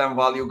 the lifetime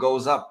value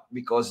goes up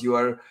because you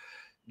are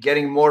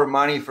getting more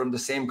money from the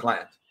same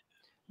client.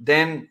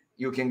 Then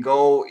you can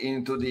go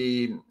into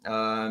the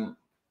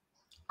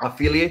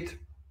affiliate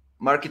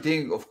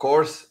marketing, of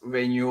course.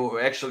 When you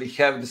actually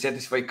have the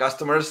satisfied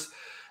customers,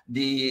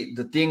 the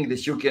thing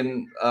that you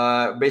can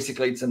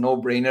basically, it's a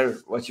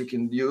no-brainer. What you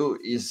can do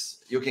is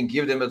you can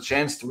give them a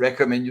chance to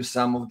recommend you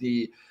some of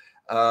the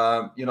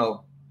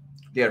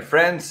their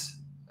friends,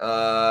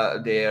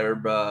 their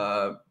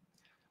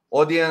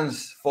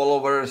audience,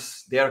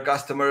 followers, their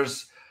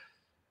customers,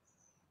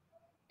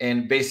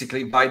 and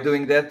basically by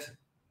doing that,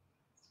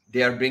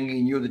 they are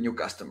bringing you the new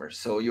customers.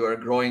 So you are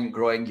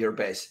growing your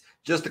base.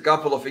 Just a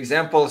couple of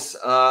examples.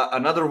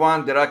 Another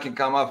one that I can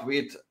come up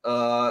with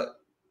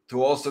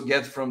to also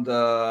get from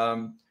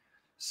the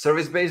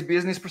service-based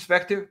business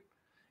perspective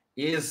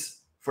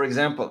is, for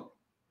example,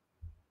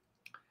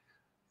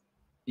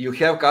 you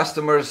have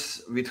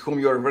customers with whom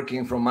you are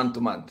working from month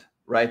to month,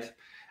 right?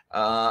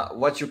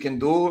 What you can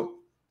do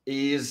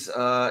is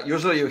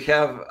usually you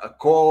have a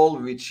call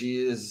which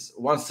is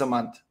once a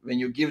month when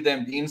you give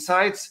them the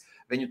insights,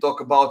 when you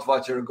talk about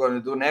what you're going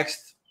to do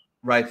next,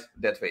 right?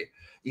 That way.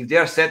 If they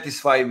are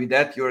satisfied with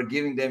that, you're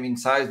giving them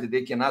insights that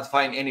they cannot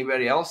find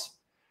anywhere else.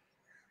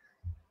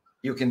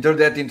 You can turn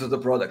that into the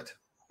product,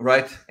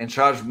 right? And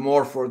charge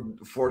more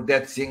for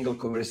that single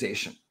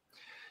conversation.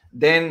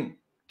 Then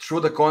through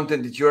the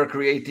content that you are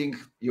creating,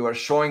 you are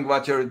showing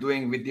what you're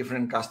doing with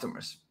different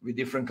customers, with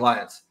different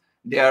clients.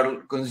 They are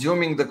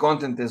consuming the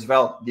content as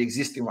well, the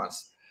existing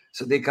ones.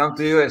 So they come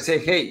to you and say,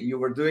 hey, you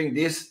were doing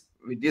this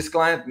with this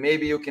client,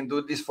 maybe you can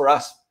do this for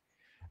us.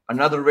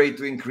 Another way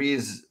to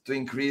increase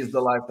the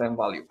lifetime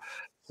value.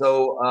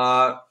 So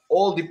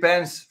all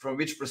depends from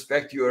which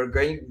perspective you are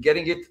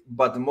getting it.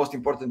 But the most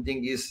important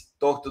thing is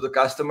talk to the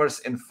customers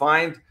and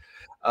find,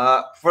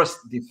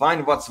 first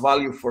define what's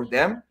value for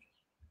them,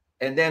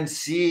 and then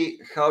see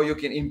how you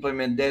can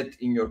implement that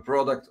in your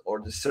product or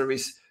the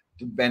service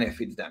to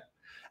benefit them.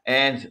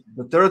 And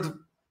the third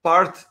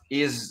part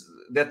is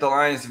that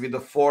aligns with the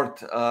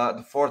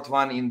fourth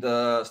one in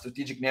the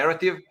strategic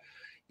narrative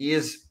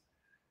is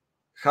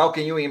how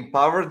can you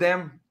empower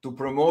them to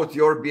promote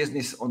your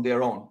business on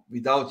their own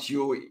without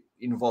you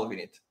involved in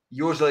it?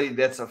 Usually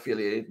that's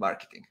affiliate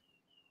marketing.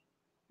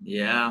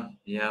 Yeah,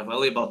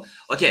 valuable.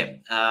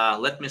 Okay,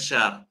 let me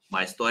share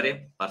my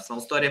story,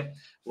 personal story.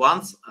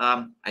 Once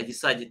I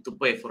decided to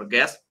pay for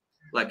gas,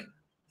 like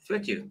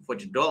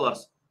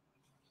 $40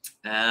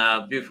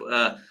 with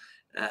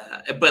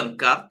a bank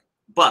card,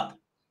 but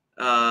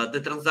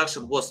the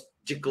transaction was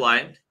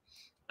declined.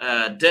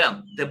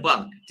 Then the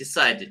bank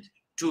decided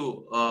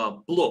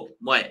to block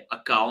my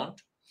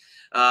account.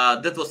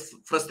 That was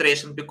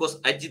frustration because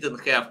I didn't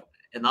have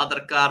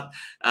another card.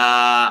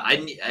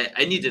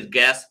 I needed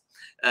gas.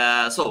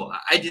 So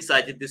I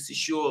decided this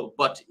issue,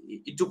 but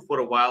it took for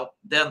a while.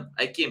 Then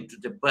I came to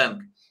the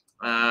bank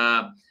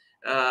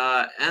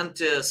and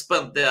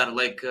spent there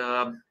like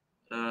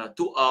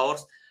 2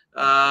 hours.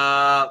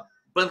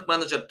 Bank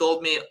manager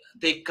told me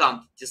they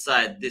can't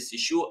decide this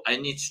issue. I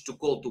need to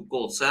call to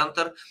call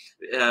center,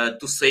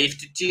 to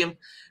safety team.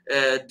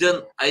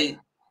 Then I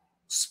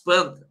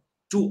spent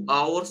 2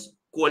 hours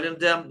calling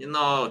them,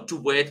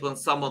 to wait when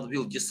someone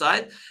will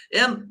decide.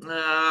 And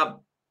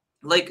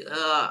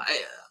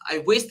I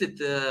wasted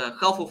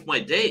half of my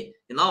day,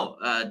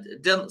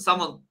 then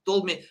someone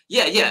told me,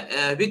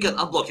 we can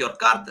unblock your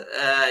card.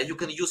 You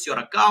can use your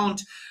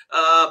account.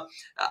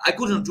 I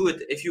couldn't do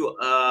it a few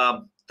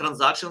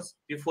transactions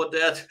before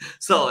that.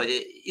 So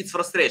it's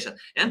frustration.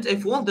 And I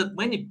found that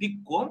many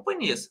big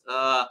companies,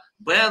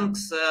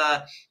 banks,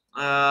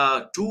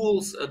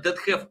 tools that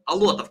have a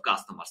lot of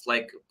customers,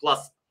 like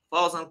plus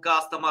 1,000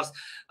 customers,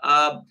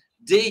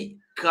 they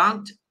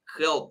can't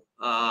help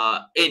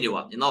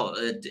anyone.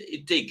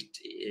 It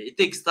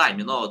takes time,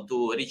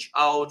 to reach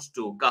out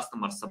to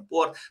customer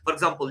support. For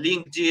example,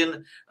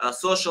 LinkedIn,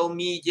 social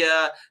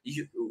media.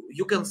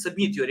 You can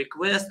submit your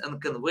request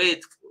and can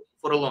wait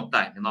for a long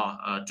time,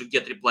 to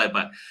get reply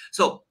back.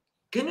 So,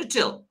 can you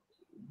tell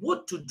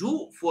what to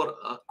do for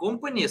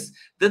companies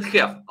that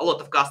have a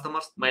lot of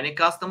customers, many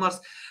customers,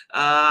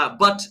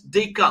 but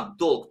they can't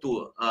talk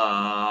to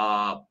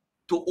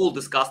all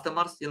these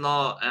customers,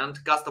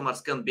 and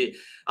customers can be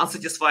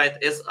unsatisfied,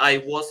 as I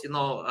was, and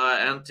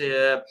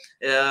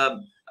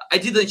I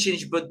didn't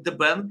change the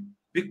bank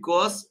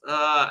because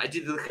I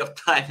didn't have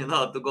time,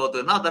 to go to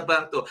another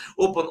bank to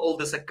open all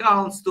these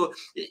accounts.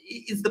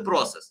 It's the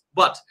process.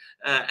 But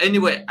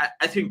anyway,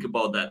 I think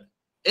about that.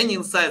 Any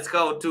insights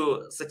how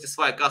to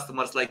satisfy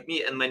customers like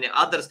me and many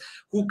others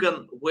who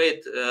can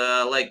wait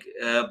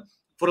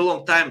for a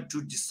long time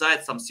to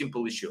decide some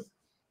simple issue?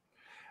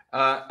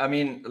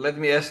 Let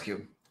me ask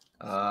you.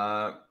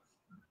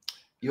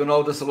 You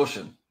know the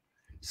solution.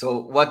 So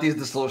what is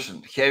the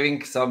solution?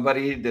 Having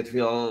somebody that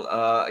will,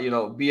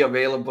 be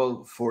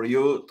available for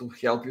you to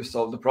help you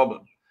solve the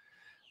problem,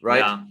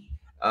 right?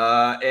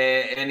 Yeah.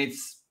 And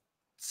it's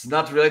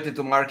not related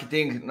to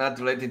marketing, not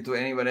related to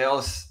anyone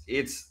else.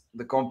 It's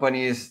the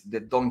companies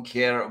that don't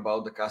care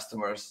about the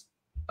customers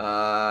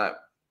at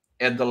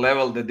the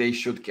level that they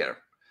should care.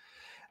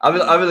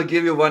 I will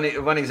give you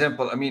one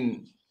example.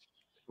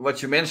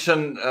 What you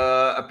mentioned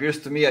appears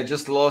to me. I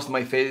just lost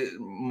my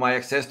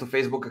access to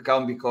Facebook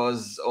account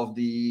because of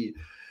the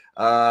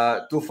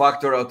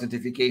two-factor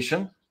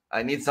authentication.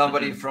 I need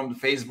somebody from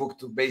Facebook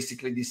to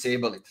basically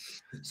disable it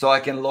so I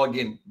can log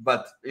in.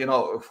 But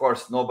of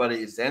course,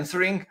 nobody is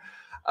answering.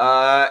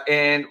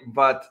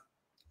 But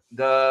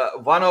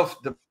one of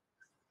the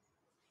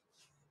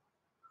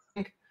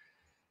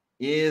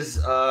is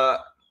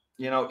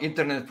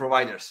internet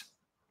providers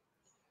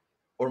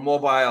or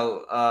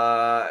mobile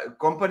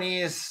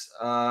companies.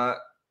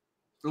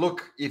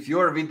 Look, if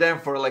you're with them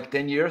for like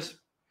 10 years,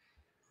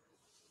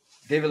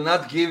 they will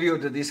not give you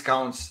the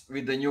discounts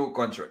with the new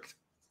contract.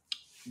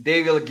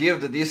 They will give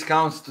the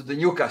discounts to the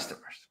new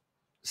customers.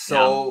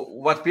 So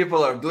what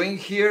people are doing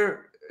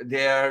here,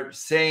 they're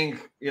saying,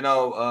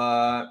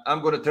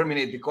 I'm going to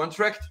terminate the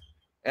contract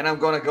and I'm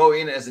going to go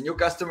in as a new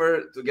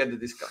customer to get the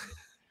discount.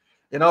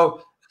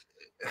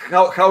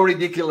 How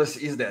ridiculous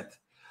is that?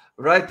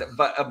 Right,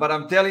 but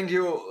I'm telling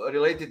you,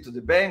 related to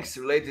the banks,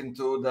 related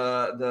to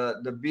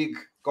the big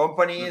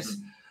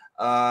companies,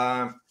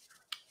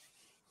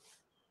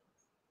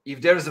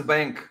 if there's a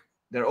bank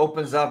that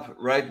opens up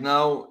right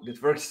now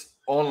that works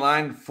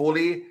online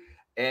fully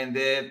and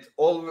that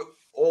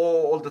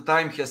all the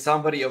time has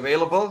somebody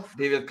available,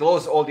 they will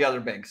close all the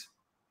other banks.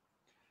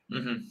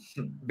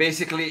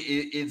 Basically,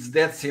 it's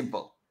that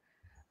simple.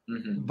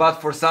 But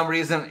for some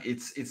reason,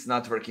 it's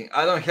not working.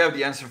 I don't have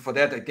the answer for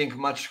that. I think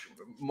much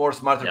more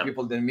smarter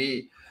people than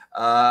me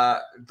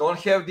don't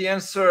have the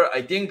answer.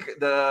 I think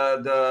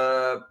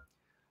the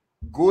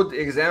good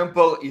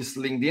example is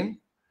LinkedIn,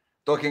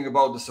 talking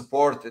about the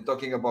support and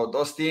talking about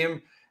those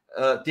things.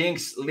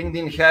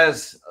 LinkedIn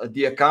has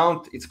the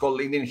account. It's called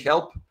LinkedIn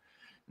Help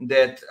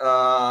that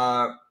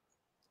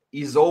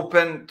is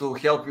open to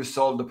help you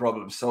solve the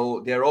problem.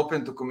 So they're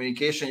open to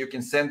communication. You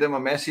can send them a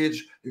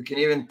message. You can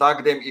even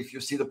tag them. If you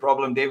see the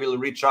problem, they will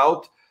reach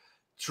out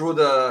through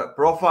the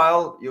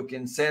profile. You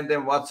can send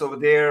them what's over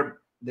there.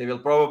 They will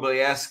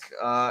probably ask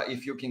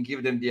if you can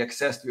give them the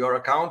access to your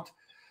account.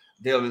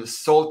 They'll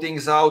sort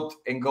things out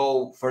and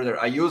go further.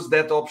 I use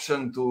that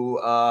option to,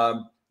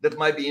 that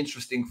might be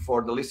interesting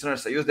for the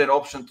listeners. I use that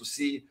option to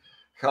see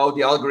how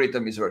the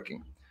algorithm is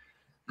working.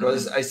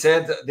 Because I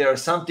said there are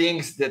some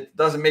things that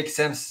doesn't make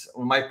sense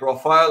on my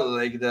profile,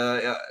 like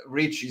the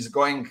reach is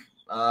going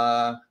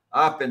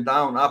up and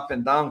down, up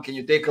and down. Can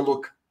you take a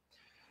look?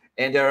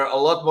 And there are a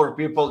lot more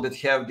people that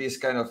have these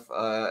kind of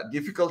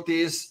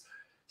difficulties.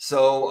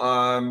 So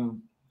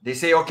they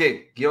say,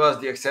 okay, give us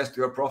the access to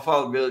your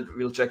profile.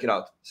 We'll check it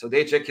out. So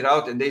they check it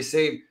out and they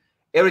say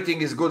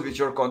everything is good with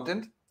your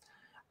content.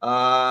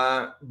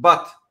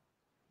 But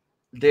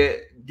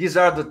these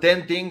are the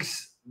 10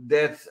 things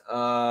that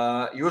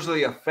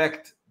usually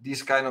affect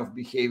this kind of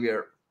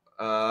behavior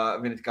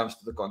when it comes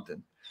to the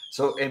content.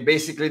 So, and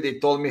basically they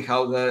told me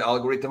how the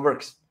algorithm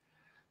works.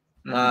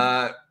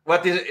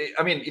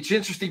 It's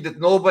interesting that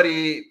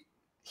nobody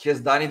has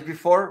done it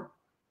before.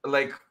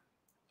 Like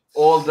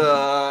all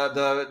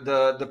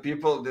the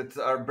people that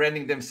are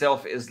branding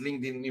themselves as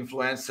LinkedIn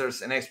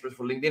influencers and experts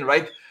for LinkedIn,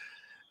 right?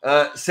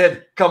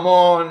 Said, come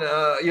on,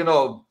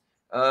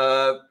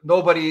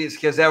 nobody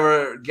has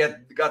ever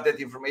got that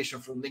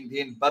information from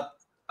LinkedIn, but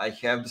I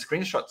have the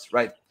screenshots,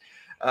 right?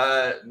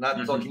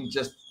 Not talking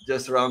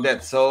just around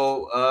that.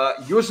 So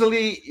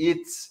usually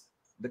it's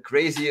the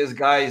craziest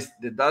guys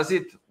that does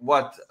it.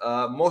 What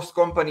most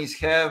companies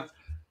have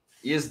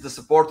is the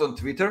support on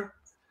Twitter.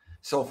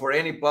 So for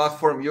any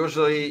platform,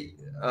 usually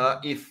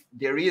if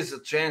there is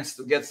a chance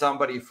to get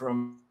somebody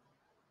from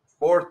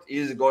support,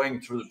 is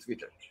going through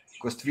Twitter,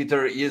 because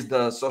Twitter is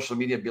the social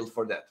media built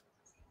for that.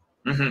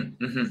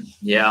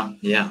 Yeah,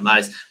 yeah,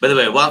 nice. By the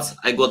way, once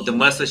I got the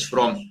message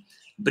from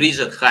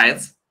Bridget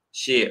Hines.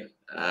 She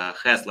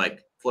has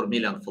like 4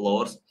 million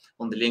followers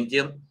on the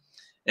LinkedIn.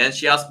 And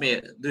she asked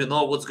me, do you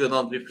know what's going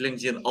on with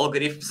LinkedIn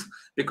algorithms?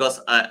 Because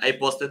I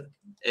posted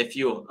a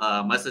few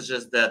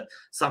messages that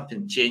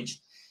something changed.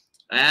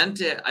 And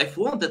I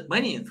found that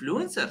many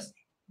influencers,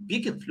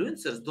 big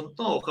influencers, don't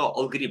know how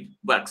algorithm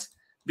works.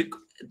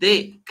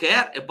 They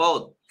care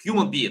about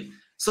human being.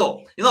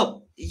 So,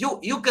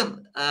 you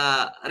can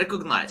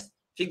recognize,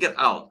 figure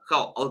out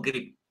how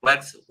algorithm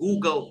works,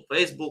 Google,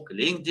 Facebook,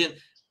 LinkedIn,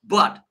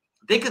 but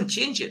they can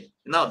change it.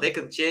 They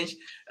can change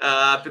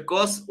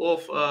because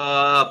of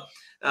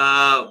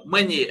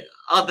many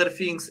other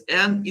things,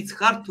 and it's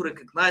hard to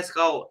recognize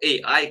how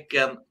AI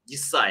can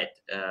decide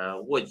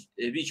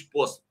which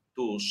post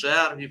to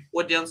share with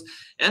audience.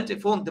 And I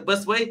found the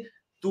best way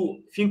to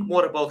think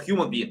more about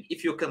human being.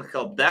 If you can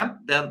help them,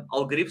 then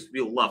algorithms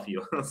will love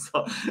you.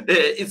 So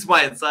it's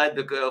my insight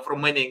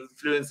from many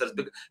influencers,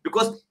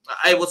 because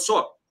I was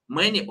shocked.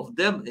 Many of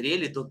them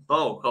really don't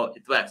know how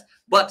it works,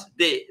 but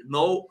they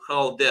know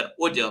how their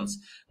audience,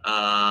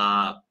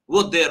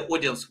 what their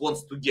audience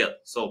wants to get.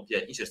 So yeah,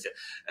 interesting.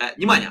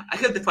 Nemanja, I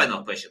have the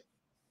final question.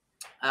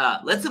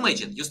 Let's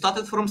imagine you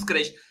started from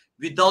scratch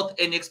without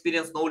any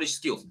experience, knowledge,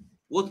 skills.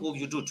 What will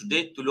you do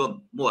today to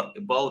learn more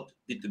about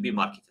B2B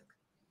marketing?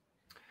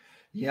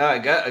 Yeah, I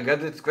got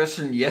this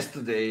question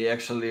yesterday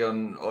actually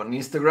on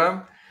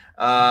Instagram.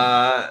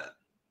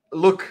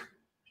 Look,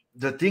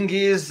 the thing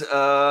is,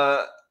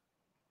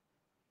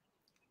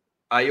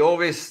 I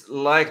always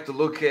like to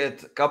look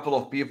at a couple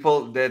of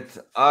people that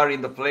are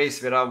in the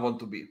place where I want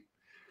to be.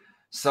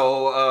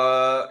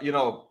 So,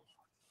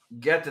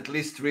 get at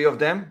least 3 of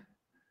them.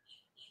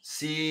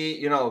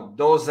 See,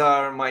 those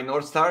are my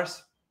North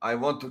Stars. I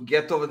want to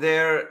get over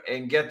there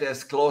and get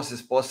as close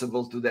as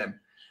possible to them.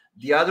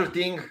 The other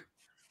thing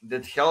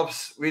that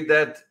helps with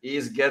that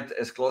is get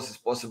as close as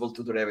possible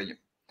to the revenue.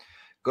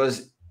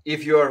 Because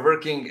if you are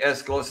working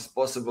as close as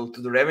possible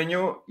to the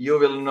revenue, you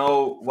will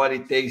know what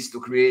it takes to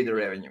create the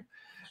revenue.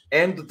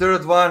 And the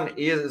third one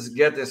is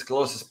get as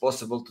close as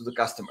possible to the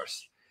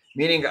customers.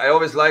 Meaning, I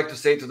always like to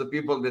say to the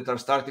people that are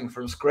starting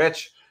from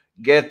scratch,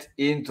 get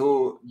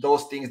into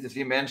those things that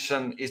we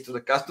mentioned, is to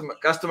the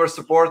customer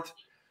support,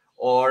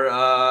 or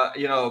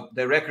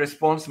direct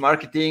response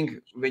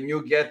marketing. When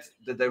you get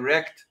the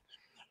direct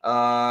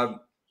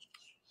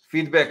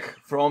feedback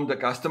from the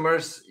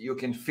customers, you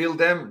can fill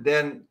them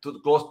then to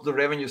close to the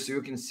revenue, so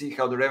you can see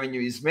how the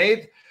revenue is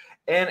made,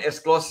 and as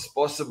close as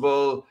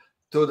possible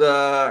to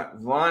the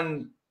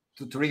 1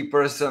 to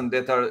 3%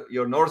 that are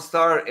your North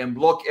Star, and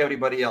block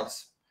everybody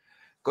else,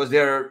 because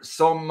there's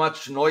so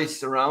much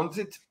noise around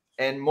it,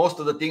 and most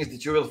of the things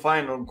that you will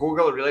find on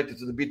Google related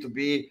to the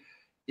B2B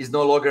is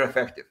no longer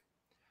effective.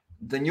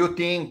 The new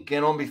thing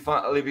can only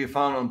be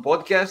found on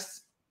podcasts,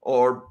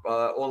 or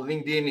on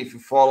LinkedIn if you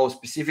follow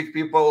specific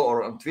people,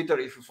 or on Twitter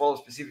if you follow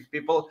specific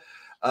people,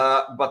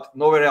 but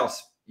nowhere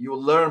else. You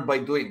learn by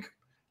doing,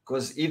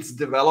 because it's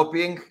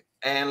developing,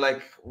 and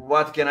like,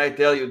 what can I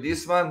tell you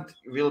this month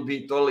will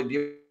be totally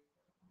different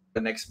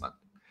the next month.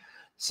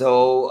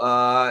 So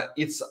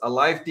it's a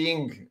live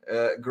thing,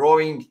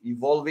 growing,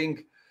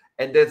 evolving,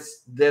 and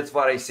that's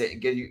what I say.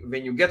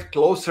 When you get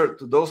closer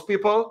to those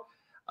people,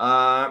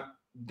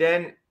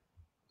 then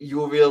you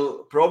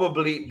will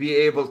probably be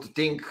able to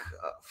think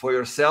for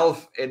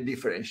yourself and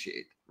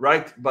differentiate,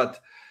 right? But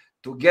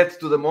to get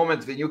to the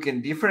moment when you can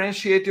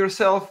differentiate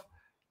yourself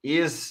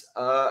is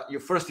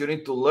you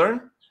need to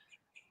learn.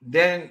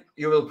 Then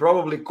you will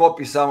probably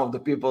copy some of the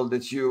people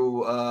that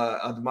you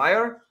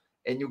admire,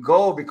 and you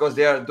go because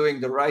they are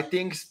doing the right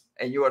things,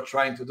 and you are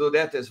trying to do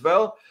that as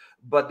well.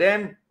 But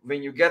then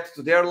when you get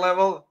to their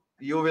level,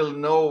 you will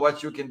know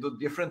what you can do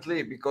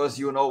differently, because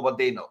you know what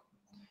they know.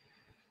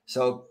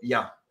 So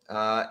yeah,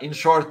 in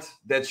short,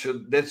 that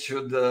should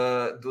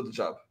do the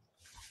job.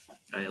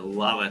 I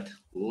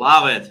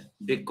love it,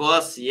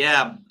 because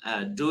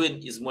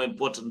doing is more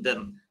important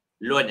than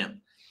learning.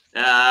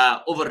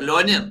 Over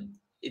learning,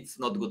 it's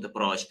not good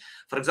approach.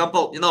 For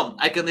example,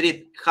 I can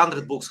read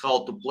 100 books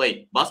how to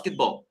play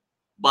basketball,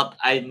 but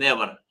I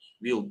never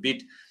will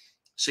beat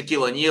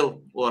Shaquille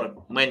O'Neal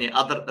or many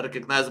other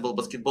recognizable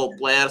basketball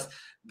players,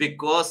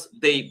 because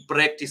they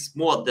practice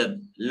more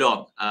than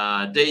learn.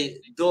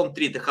 They don't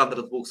read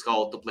 100 books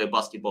how to play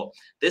basketball.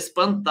 They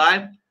spend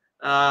time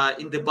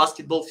in the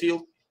basketball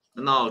field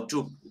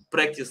to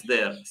practice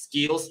their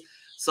skills.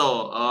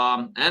 So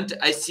and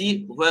I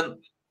see when.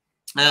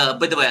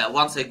 By the way,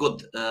 once I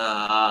got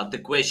the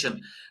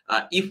question,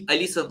 if I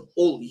listen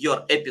all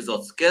your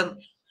episodes, can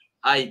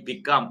I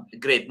become a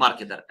great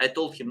marketer? I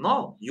told him,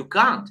 no, you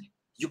can't.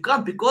 You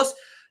can't, because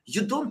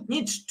you don't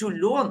need to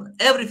learn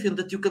everything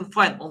that you can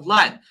find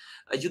online.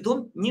 You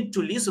don't need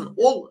to listen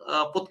all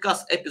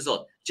podcast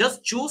episode.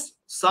 Just choose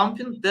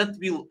something that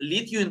will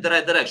lead you in the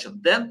right direction.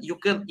 Then you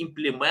can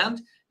implement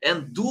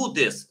and do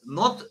this,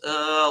 not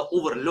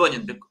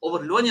overlearning.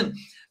 Overlearning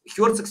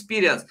hurts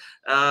experience.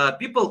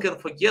 People can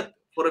forget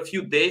for a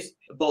few days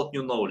about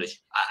new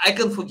knowledge. I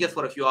can forget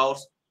for a few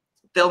hours.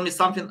 tell me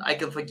something, I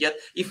can forget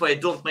if I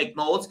don't make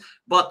notes,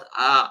 but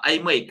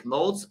I make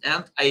notes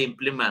and I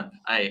implement.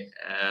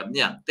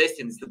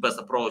 Testing is the best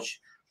approach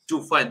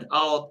to find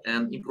out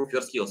and improve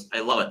your skills. I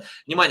love it.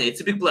 Nemanja,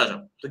 it's a big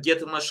pleasure to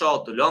get in my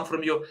show, to learn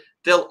from you.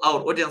 Tell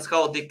our audience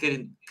how they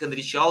can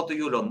reach out to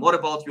you, learn more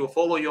about you,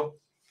 follow you.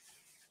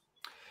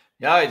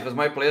 Yeah, it was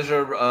my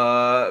pleasure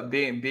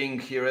being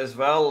here as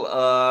well.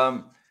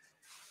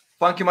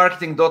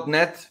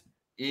 funkymarketing.net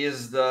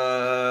is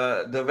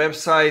the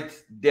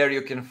website. There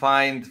you can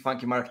find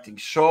Funky Marketing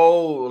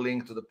Show,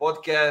 link to the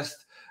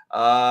podcast,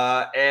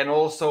 and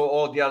also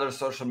all the other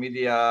social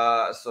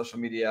media,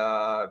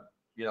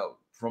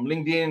 from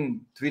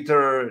LinkedIn,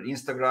 Twitter,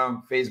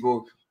 Instagram,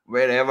 Facebook,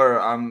 wherever.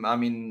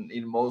 I'm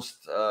in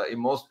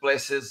most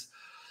places.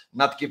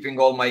 Not keeping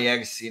all my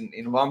eggs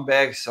in one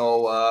bag.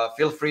 So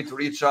feel free to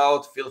reach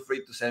out. Feel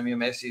free to send me a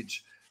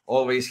message.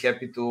 Always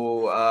happy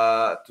to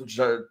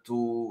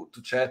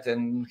chat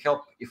and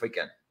help if I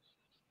can.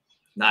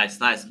 Nice.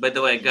 By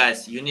the way,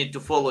 guys, you need to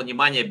follow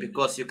Nemanja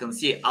because you can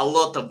see a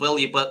lot of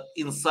valuable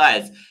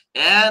insights.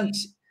 And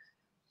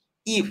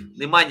if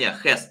Nemanja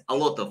has a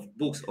lot of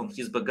books on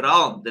his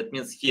background, that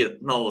means he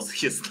knows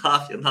his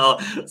stuff,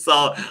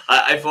 So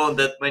I found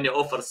that many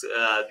authors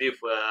with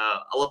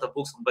a lot of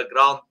books on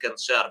background can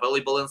share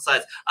valuable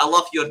insights. I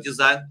love your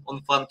design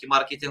on Funky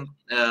Marketing.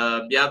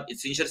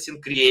 It's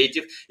interesting,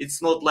 creative.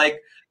 It's not like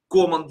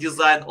common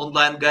design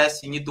online,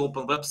 guys. You need to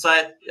open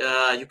website.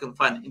 You can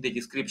find in the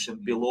description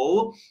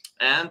below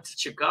and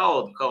check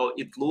out how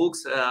it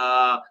looks.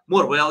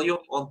 More value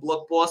on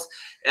blog post.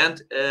 And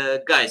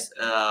guys,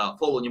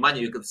 follow Nemanja.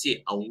 You can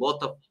see a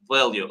lot of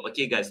value.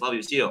 Okay, guys, love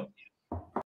you. See you.